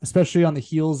 especially on the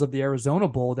heels of the Arizona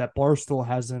Bowl, that Barstool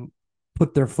hasn't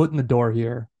put their foot in the door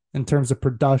here in terms of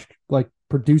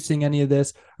producing any of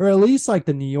this, or at least like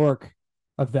the New York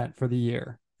event for the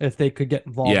year, if they could get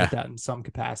involved with that in some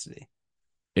capacity.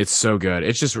 It's so good.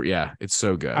 It's just, it's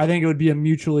so good. I think it would be a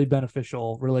mutually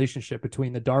beneficial relationship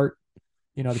between the dart,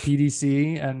 the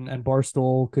PDC and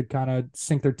Barstool could kind of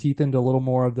sink their teeth into a little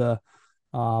more of the,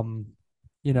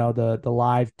 the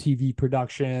live TV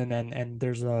production. And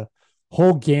there's a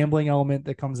whole gambling element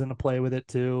that comes into play with it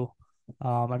too.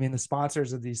 I mean, the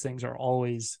sponsors of these things are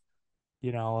always,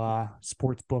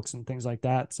 sports books and things like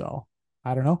that. So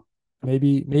I don't know,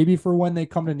 maybe for when they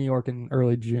come to New York in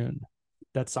early June,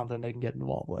 that's something they can get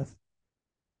involved with.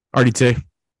 RDT.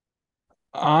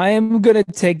 I'm going to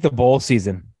take the bowl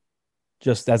season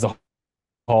just as a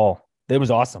whole. It was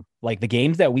awesome. Like the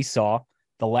games that we saw,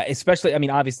 especially, I mean,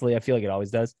 obviously I feel like it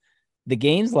always does. The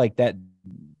games like that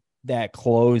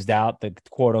closed out the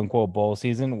quote unquote bowl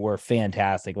season were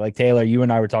fantastic. Like Taylor, you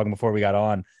and I were talking before we got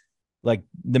on, like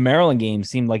the Maryland game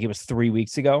seemed like it was 3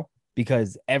 weeks ago,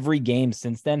 because every game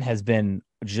since then has been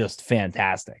just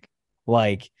fantastic.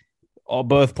 Like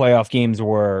both playoff games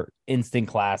were instant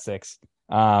classics.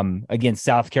 Against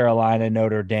South Carolina,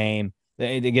 Notre Dame.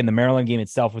 Again, the Maryland game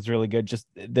itself was really good. Just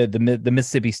the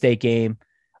Mississippi State game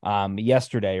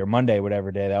yesterday or Monday, whatever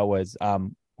day that was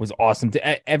awesome.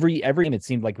 Every game it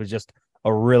seemed like was just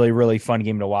a really, really fun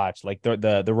game to watch. Like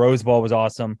the Rose Bowl was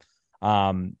awesome.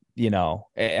 I don't know.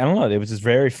 It was just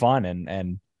very fun,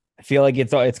 and I feel like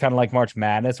it's kind of like March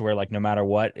Madness, where like no matter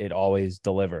what, it always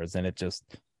delivers, and it just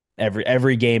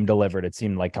every game delivered. It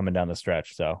seemed like coming down the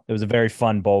stretch. So it was a very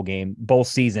fun bowl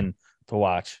season to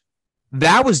watch.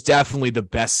 That was definitely the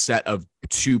best set of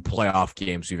 2 playoff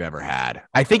games we've ever had.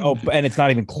 I think. Oh, and it's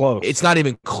not even close. It's not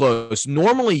even close.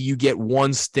 Normally you get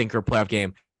one stinker playoff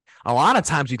game. A lot of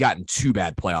times we've gotten 2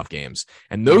 bad playoff games,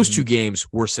 and those 2 games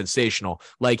were sensational.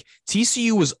 Like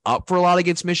TCU was up for a lot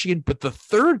against Michigan, but the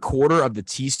third quarter of the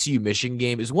TCU Michigan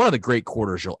game is one of the great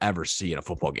quarters you'll ever see in a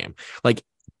football game. Like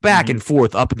back and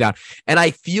forth, up and down. And I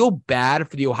feel bad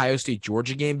for the Ohio State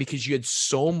Georgia game, because you had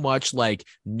so much like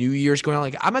New Year's going on.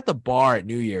 Like I'm at the bar at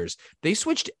New Year's. They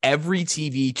switched every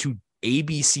TV to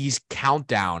ABC's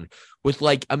Countdown with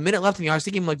like a minute left in the Ohio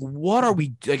State game. Like, what are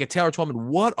we, like a Taylor Twellman,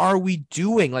 what are we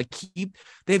doing? Like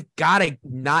they've got to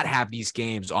not have these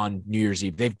games on New Year's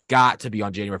Eve. They've got to be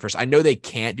on January 1st. I know they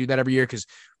can't do that every year, because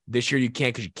this year you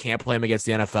can't, because you can't play them against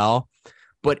the NFL.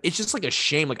 But it's just like a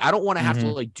shame. Like, I don't want to have to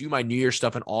like do my New Year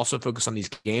stuff and also focus on these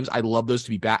games. I'd love those to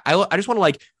be back. I just want to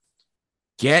like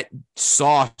get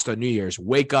sauced on New Year's,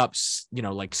 wake up,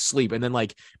 like sleep, and then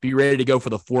like be ready to go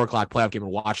for the 4:00 playoff game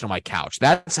and watch it on my couch.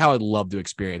 That's how I'd love to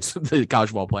experience the college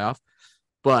football playoff.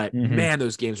 But man,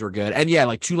 those games were good. And yeah,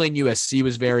 like Tulane USC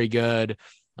was very good.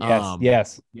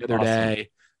 Yes. The other day.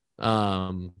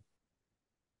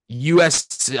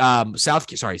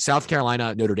 South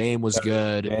Carolina, Notre Dame was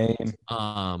good.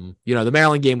 The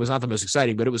Maryland game was not the most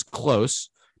exciting, but it was close.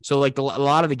 So like a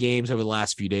lot of the games over the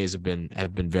last few days have been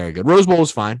very good. Rose Bowl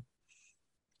was fine.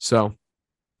 So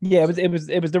yeah,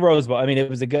 it was the Rose Bowl. I mean, it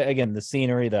was a good, again, the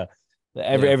scenery,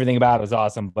 everything about it was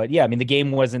awesome. But yeah, I mean, the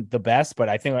game wasn't the best, but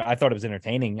I thought it was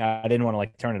entertaining. I didn't want to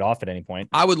like turn it off at any point.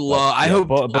 I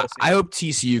hope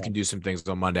TCU can do some things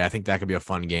on Monday. I think that could be a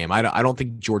fun game. I don't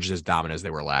think Georgia's as dominant as they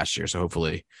were last year. So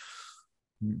hopefully,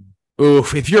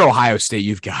 if you're Ohio State,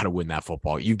 you've got to win that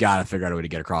football. You've got to figure out a way to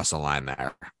get across the line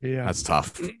there. Yeah, that's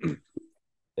tough.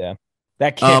 Yeah,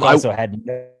 that kid also had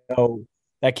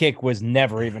That kick was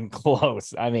never even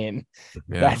close. I mean,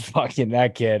 Yeah,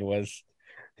 that kid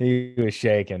he was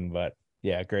shaking, but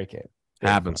yeah, great kid.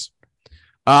 happens.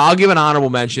 I'll give an honorable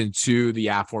mention to the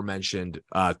aforementioned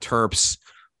Terps.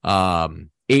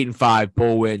 8-5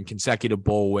 bowl win, consecutive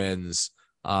bowl wins.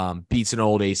 Beat an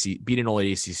old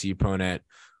ACC opponent.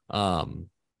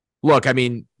 Look, I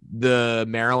mean,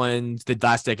 the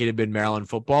last decade of Maryland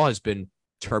football has been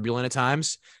turbulent at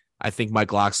times. I think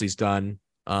Mike Loxley's done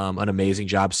an amazing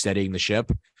job steadying the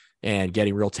ship and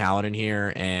getting real talent in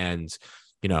here, and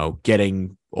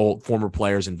getting old former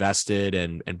players invested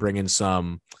and bringing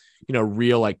some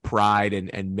real like pride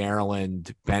and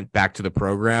Maryland bent back to the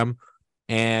program.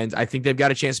 And I think they've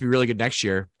got a chance to be really good next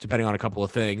year, depending on a couple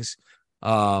of things.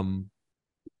 And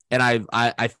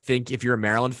I think if you're a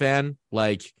Maryland fan,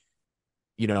 like,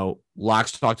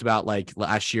 Locks talked about like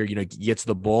last year, you get to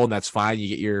the bowl and that's fine. You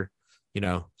get your,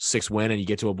 6th win and you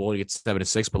get to a bowl, you get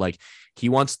 7-6, but like he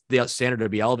wants the standard to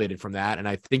be elevated from that. And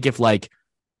I think if like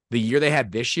the year they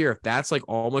had this year, if that's like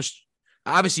almost,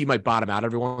 obviously you might bottom out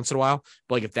every once in a while,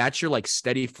 but like if that's your like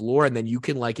steady floor and then you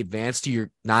can like advance to your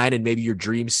 9 and maybe your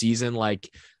dream season, like,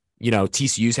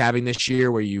 TCU's having this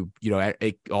year where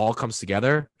it all comes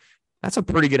together, that's a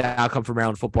pretty good outcome for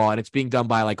Maryland football. And it's being done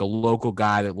by like a local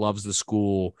guy that loves the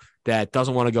school, that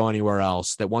doesn't want to go anywhere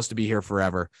else, that wants to be here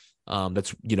forever.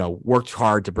 That's, worked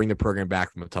hard to bring the program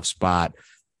back from a tough spot.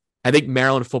 I think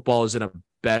Maryland football is in a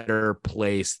better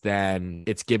place than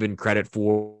it's given credit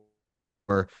for.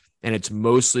 And it's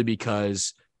mostly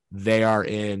because they are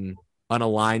in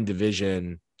unaligned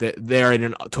division, that they're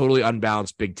in a totally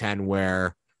unbalanced Big Ten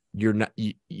where you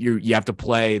have to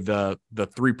play the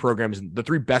three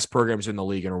best programs in the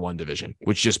league in one division,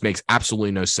 which just makes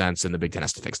absolutely no sense. And the Big Ten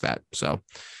has to fix that. So,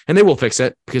 and they will fix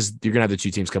it because you're going to have the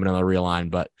two teams coming in on the realign.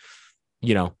 But,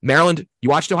 Maryland, you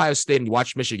watched Ohio State and you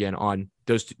watched Michigan on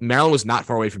those. Maryland was not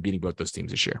far away from beating both those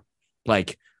teams this year.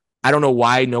 Like, I don't know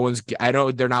why I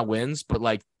know they're not wins, but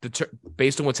like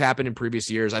based on what's happened in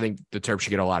previous years, I think the Terps should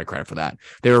get a lot of credit for that.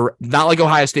 They were not like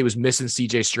Ohio State was missing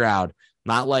CJ Stroud,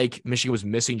 not like Michigan was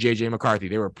missing JJ McCarthy.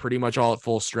 They were pretty much all at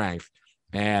full strength.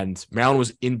 And Maryland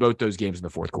was in both those games in the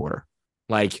fourth quarter.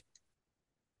 Like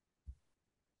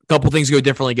a couple things go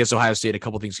differently against Ohio State, a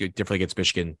couple things go differently against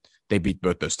Michigan. They beat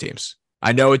both those teams.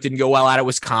 I know it didn't go well out at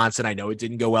Wisconsin. I know it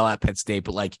didn't go well at Penn State,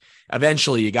 but like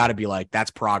eventually you got to be like,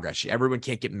 that's progress. Everyone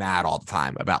can't get mad all the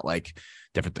time about like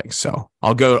different things. So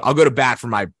I'll go to bat for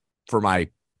my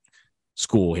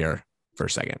school here for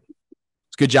a second.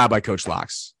 It's a good job by Coach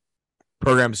Locks.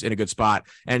 Program's in a good spot,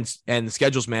 and the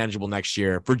schedule's manageable next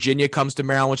year. Virginia comes to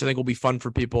Maryland, which I think will be fun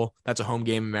for people. That's a home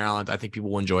game in Maryland. I think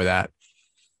people will enjoy that.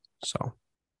 So,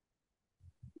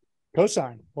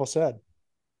 cosign. Well said.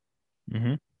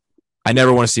 Mm-hmm. I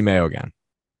never want to see Mayo again.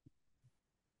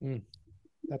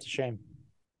 That's a shame.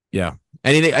 Yeah.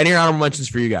 Any honorable mentions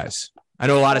for you guys? I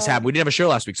know a lot has happened. We didn't have a show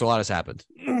last week, so a lot has happened.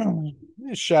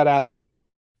 Shout out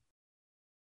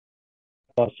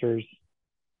Busters.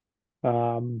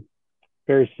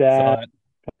 Very sad.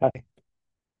 My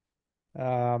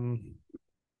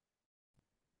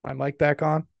mic back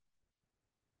on.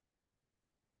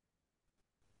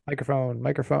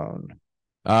 Microphone.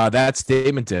 That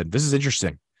statement did. This is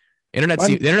interesting. The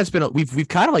internet's been we've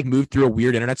kind of like moved through a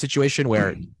weird internet situation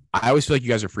where I always feel like you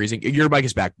guys are freezing. Your mic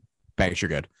is back. Banks, you're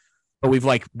good. But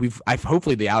I've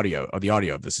hopefully the audio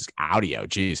of this is audio.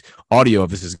 Geez, audio of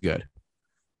this is good.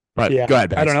 But yeah, go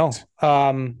ahead, Banks. I don't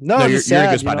know. No, you're in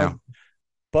a good spot now.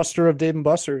 Buster of Dave and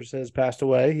Buster's has passed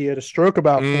away. He had a stroke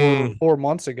about 4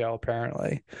 months ago,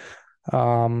 apparently.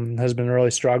 Has been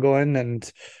really struggling,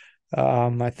 and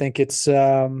I think it's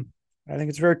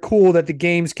very cool that the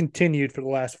games continued for the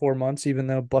last 4 months, even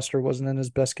though Buster wasn't in his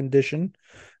best condition.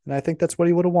 And I think that's what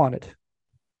he would have wanted.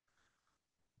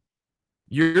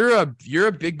 You're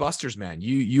a big Busters man.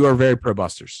 You are very pro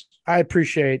Busters. I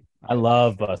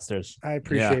love Busters. I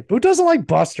appreciate. But who doesn't like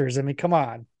Busters? I mean, come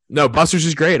on. No, Busters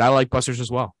is great. I like Busters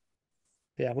as well.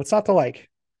 Yeah, what's not to like?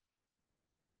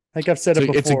 I think I've said it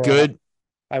before. It's a good.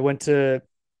 I went to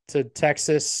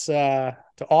Texas, to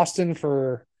Austin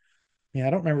for. Yeah, I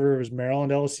don't remember if it was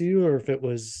Maryland LSU or if it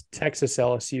was Texas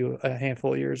LSU a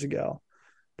handful of years ago.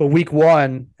 But week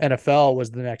 1 NFL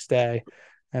was the next day,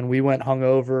 and we went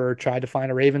hungover, tried to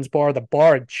find a Ravens bar. The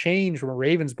bar had changed from a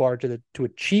Ravens bar to a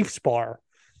Chiefs bar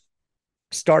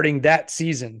starting that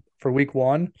season for week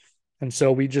 1. And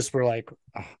so we just were like,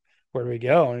 oh, where do we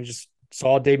go? And we just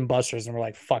saw Dave and Buster's, and we're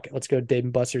like, fuck it, let's go to Dave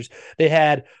and Buster's. They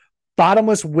had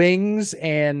bottomless wings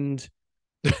and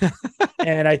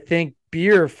I think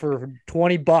beer for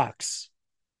 $20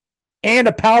 and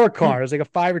a power car. It was like a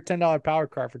 $5 or $10 power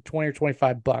car for $20 or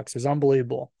 $25. It was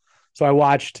unbelievable. So I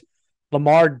watched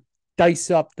Lamar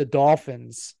dice up the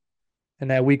Dolphins in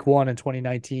that week 1 in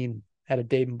 2019 at a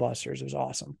Dave & Buster's. It was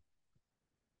awesome.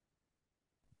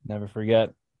 Never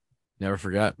forget. Never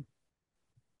forget.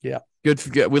 Yeah. Good.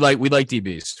 We like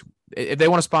DBs. If they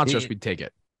want to sponsor us, we'd take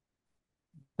it.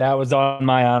 That was on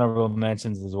my honorable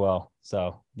mentions as well.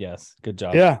 So yes, good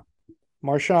job. Yeah.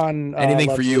 Marshawn Anything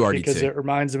for loves you, it RDT? because it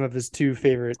reminds him of his two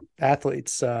favorite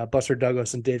athletes, Buster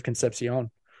Douglas and Dave Concepcion.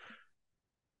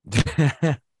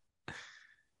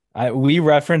 We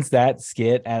reference that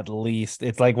skit at least.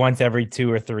 It's like once every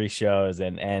 2 or 3 shows,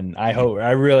 and I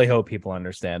really hope people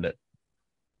understand it.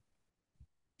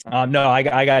 No, I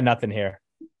got nothing here.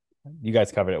 You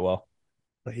guys covered it well.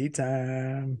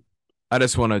 Playtime. I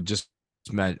just want to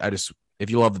if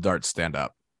you love the darts, stand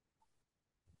up.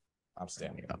 I'm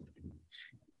standing up.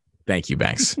 Thank you,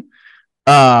 Banks.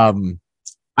 I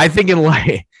think in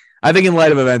light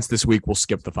of events this week, we'll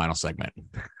skip the final segment.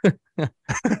 I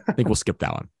think we'll skip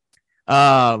that one.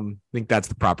 I think that's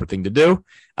the proper thing to do.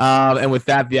 And with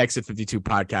that, the Exit 52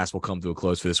 podcast will come to a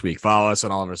close for this week. Follow us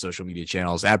on all of our social media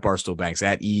channels at Barstool Banks,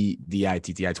 at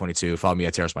EDITTI22. Follow me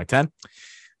at Terrace Mike 10.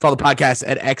 Follow the podcast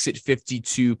at Exit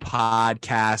 52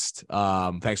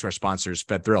 Podcast. Thanks to our sponsors,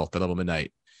 Fed Thrill, Fed Level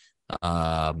Midnight,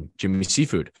 Jimmy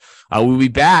Seafood. We'll be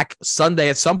back Sunday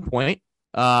at some point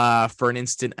for an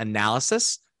instant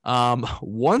analysis.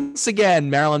 Once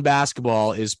again, Maryland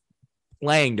basketball is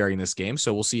playing during this game,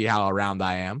 so we'll see how around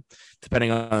I am, depending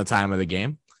on the time of the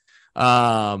game.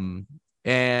 I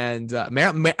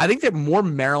think that more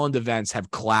Maryland events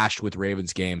have clashed with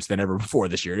Ravens games than ever before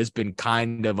this year. It has been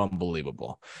kind of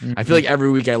unbelievable. Mm-hmm. I feel like every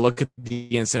week I look at the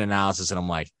instant analysis and I'm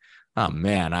like, oh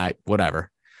man, whatever.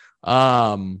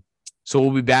 So we'll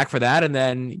be back for that, and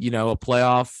then a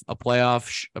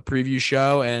preview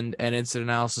show and instant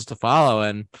analysis to follow,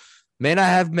 and may not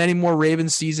have many more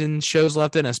Ravens season shows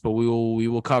left in us, but we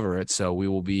will cover it. So we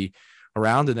will be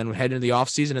around, and then we head into the off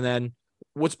season, and then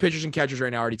what's pitchers and catchers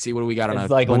right now? RDT, what do we got on?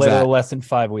 It's like a little less than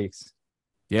 5 weeks.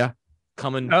 Yeah,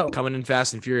 coming in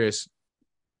fast and furious.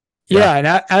 Yeah,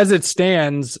 and as it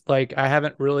stands, like I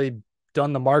haven't really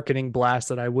done the marketing blast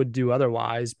that I would do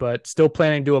otherwise, but still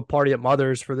planning to do a party at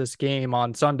Mother's for this game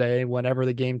on Sunday. Whenever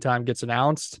the game time gets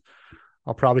announced,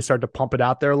 I'll probably start to pump it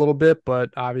out there a little bit,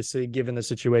 but obviously given the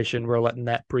situation, we're letting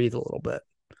that breathe a little bit.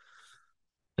 I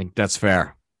think that's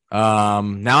fair.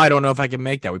 Now I don't know if I can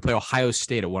make that. We play Ohio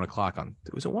State at 1:00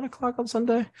 was it 1:00 on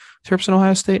Sunday? Terps and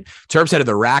Ohio State. Terps headed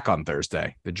the rack on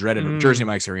Thursday, the dreaded Jersey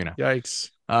Mike's Arena. Yikes.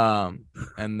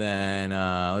 And then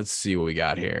let's see what we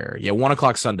got here. Yeah,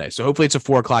 1:00 Sunday. So hopefully it's a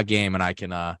 4:00 game, and I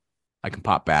can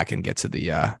pop back and get to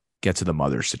the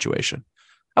Mother situation.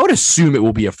 I would assume it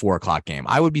will be a 4:00 game.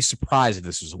 I would be surprised if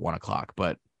this was 1:00,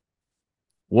 but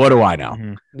what do I know?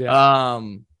 Mm-hmm. Yeah.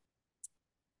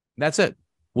 That's it.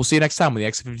 We'll see you next time with the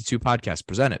X52 podcast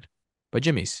presented by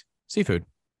Jimmy's Seafood.